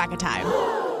lost track of time.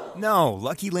 No,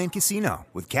 Lucky Land Casino,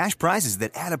 with cash prizes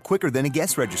that add up quicker than a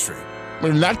guest registry.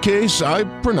 In that case, I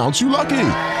pronounce you lucky.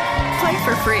 Play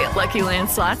for free at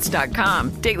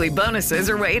LuckyLandSlots.com. Daily bonuses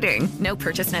are waiting. No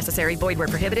purchase necessary. Void where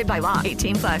prohibited by law.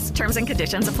 18 plus. Terms and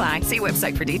conditions apply. See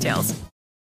website for details.